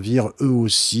pour servir eux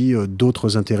aussi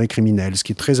d'autres intérêts criminels. Ce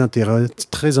qui est très intéressant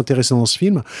dans ce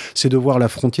film, c'est de voir la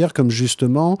frontière comme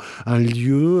justement un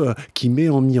lieu qui met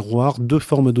en miroir deux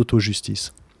formes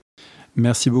d'autojustice.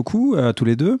 Merci beaucoup à tous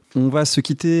les deux. On va se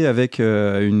quitter avec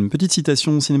une petite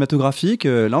citation cinématographique,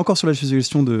 là encore sur la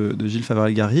suggestion de Gilles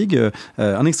Favrel-Garrigues,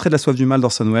 un extrait de La soif du mal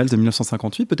d'Orson Welles de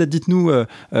 1958. Peut-être dites-nous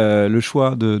le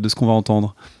choix de ce qu'on va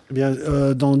entendre. Eh bien,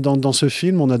 dans ce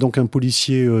film, on a donc un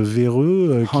policier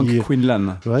véreux Hank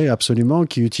Quinlan. Oui, absolument,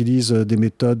 qui utilise des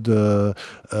méthodes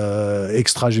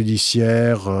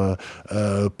extrajudiciaires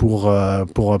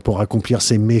pour accomplir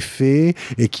ses méfaits,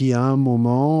 et qui, à un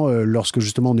moment, lorsque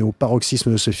justement on est au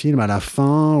paroxysme de ce film, à la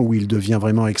fin, où il devient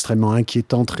vraiment extrêmement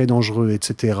inquiétant, très dangereux,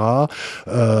 etc.,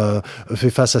 fait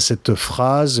face à cette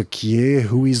phrase qui est «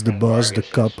 Who is the boss, the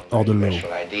cop or the law ?»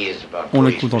 On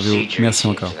l'écoute en VO. Merci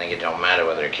encore.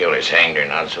 Is hanged or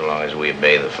not, so long as we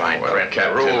obey the fine print.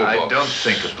 Captain, I don't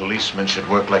think a policeman should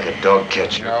work like a dog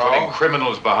catcher. No? Putting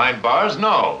criminals behind bars?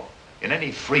 No. In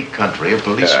any free country, a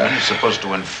policeman is supposed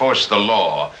to enforce the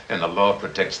law, and the law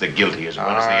protects the guilty as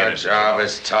well as the innocent. Our job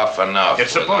is tough enough.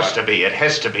 It's supposed to be. It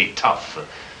has to be tough. A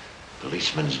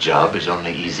policeman's job is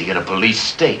only easy in a police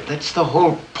state. That's the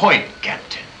whole point,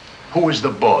 Captain. Who is the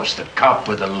boss, the cop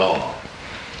or the law?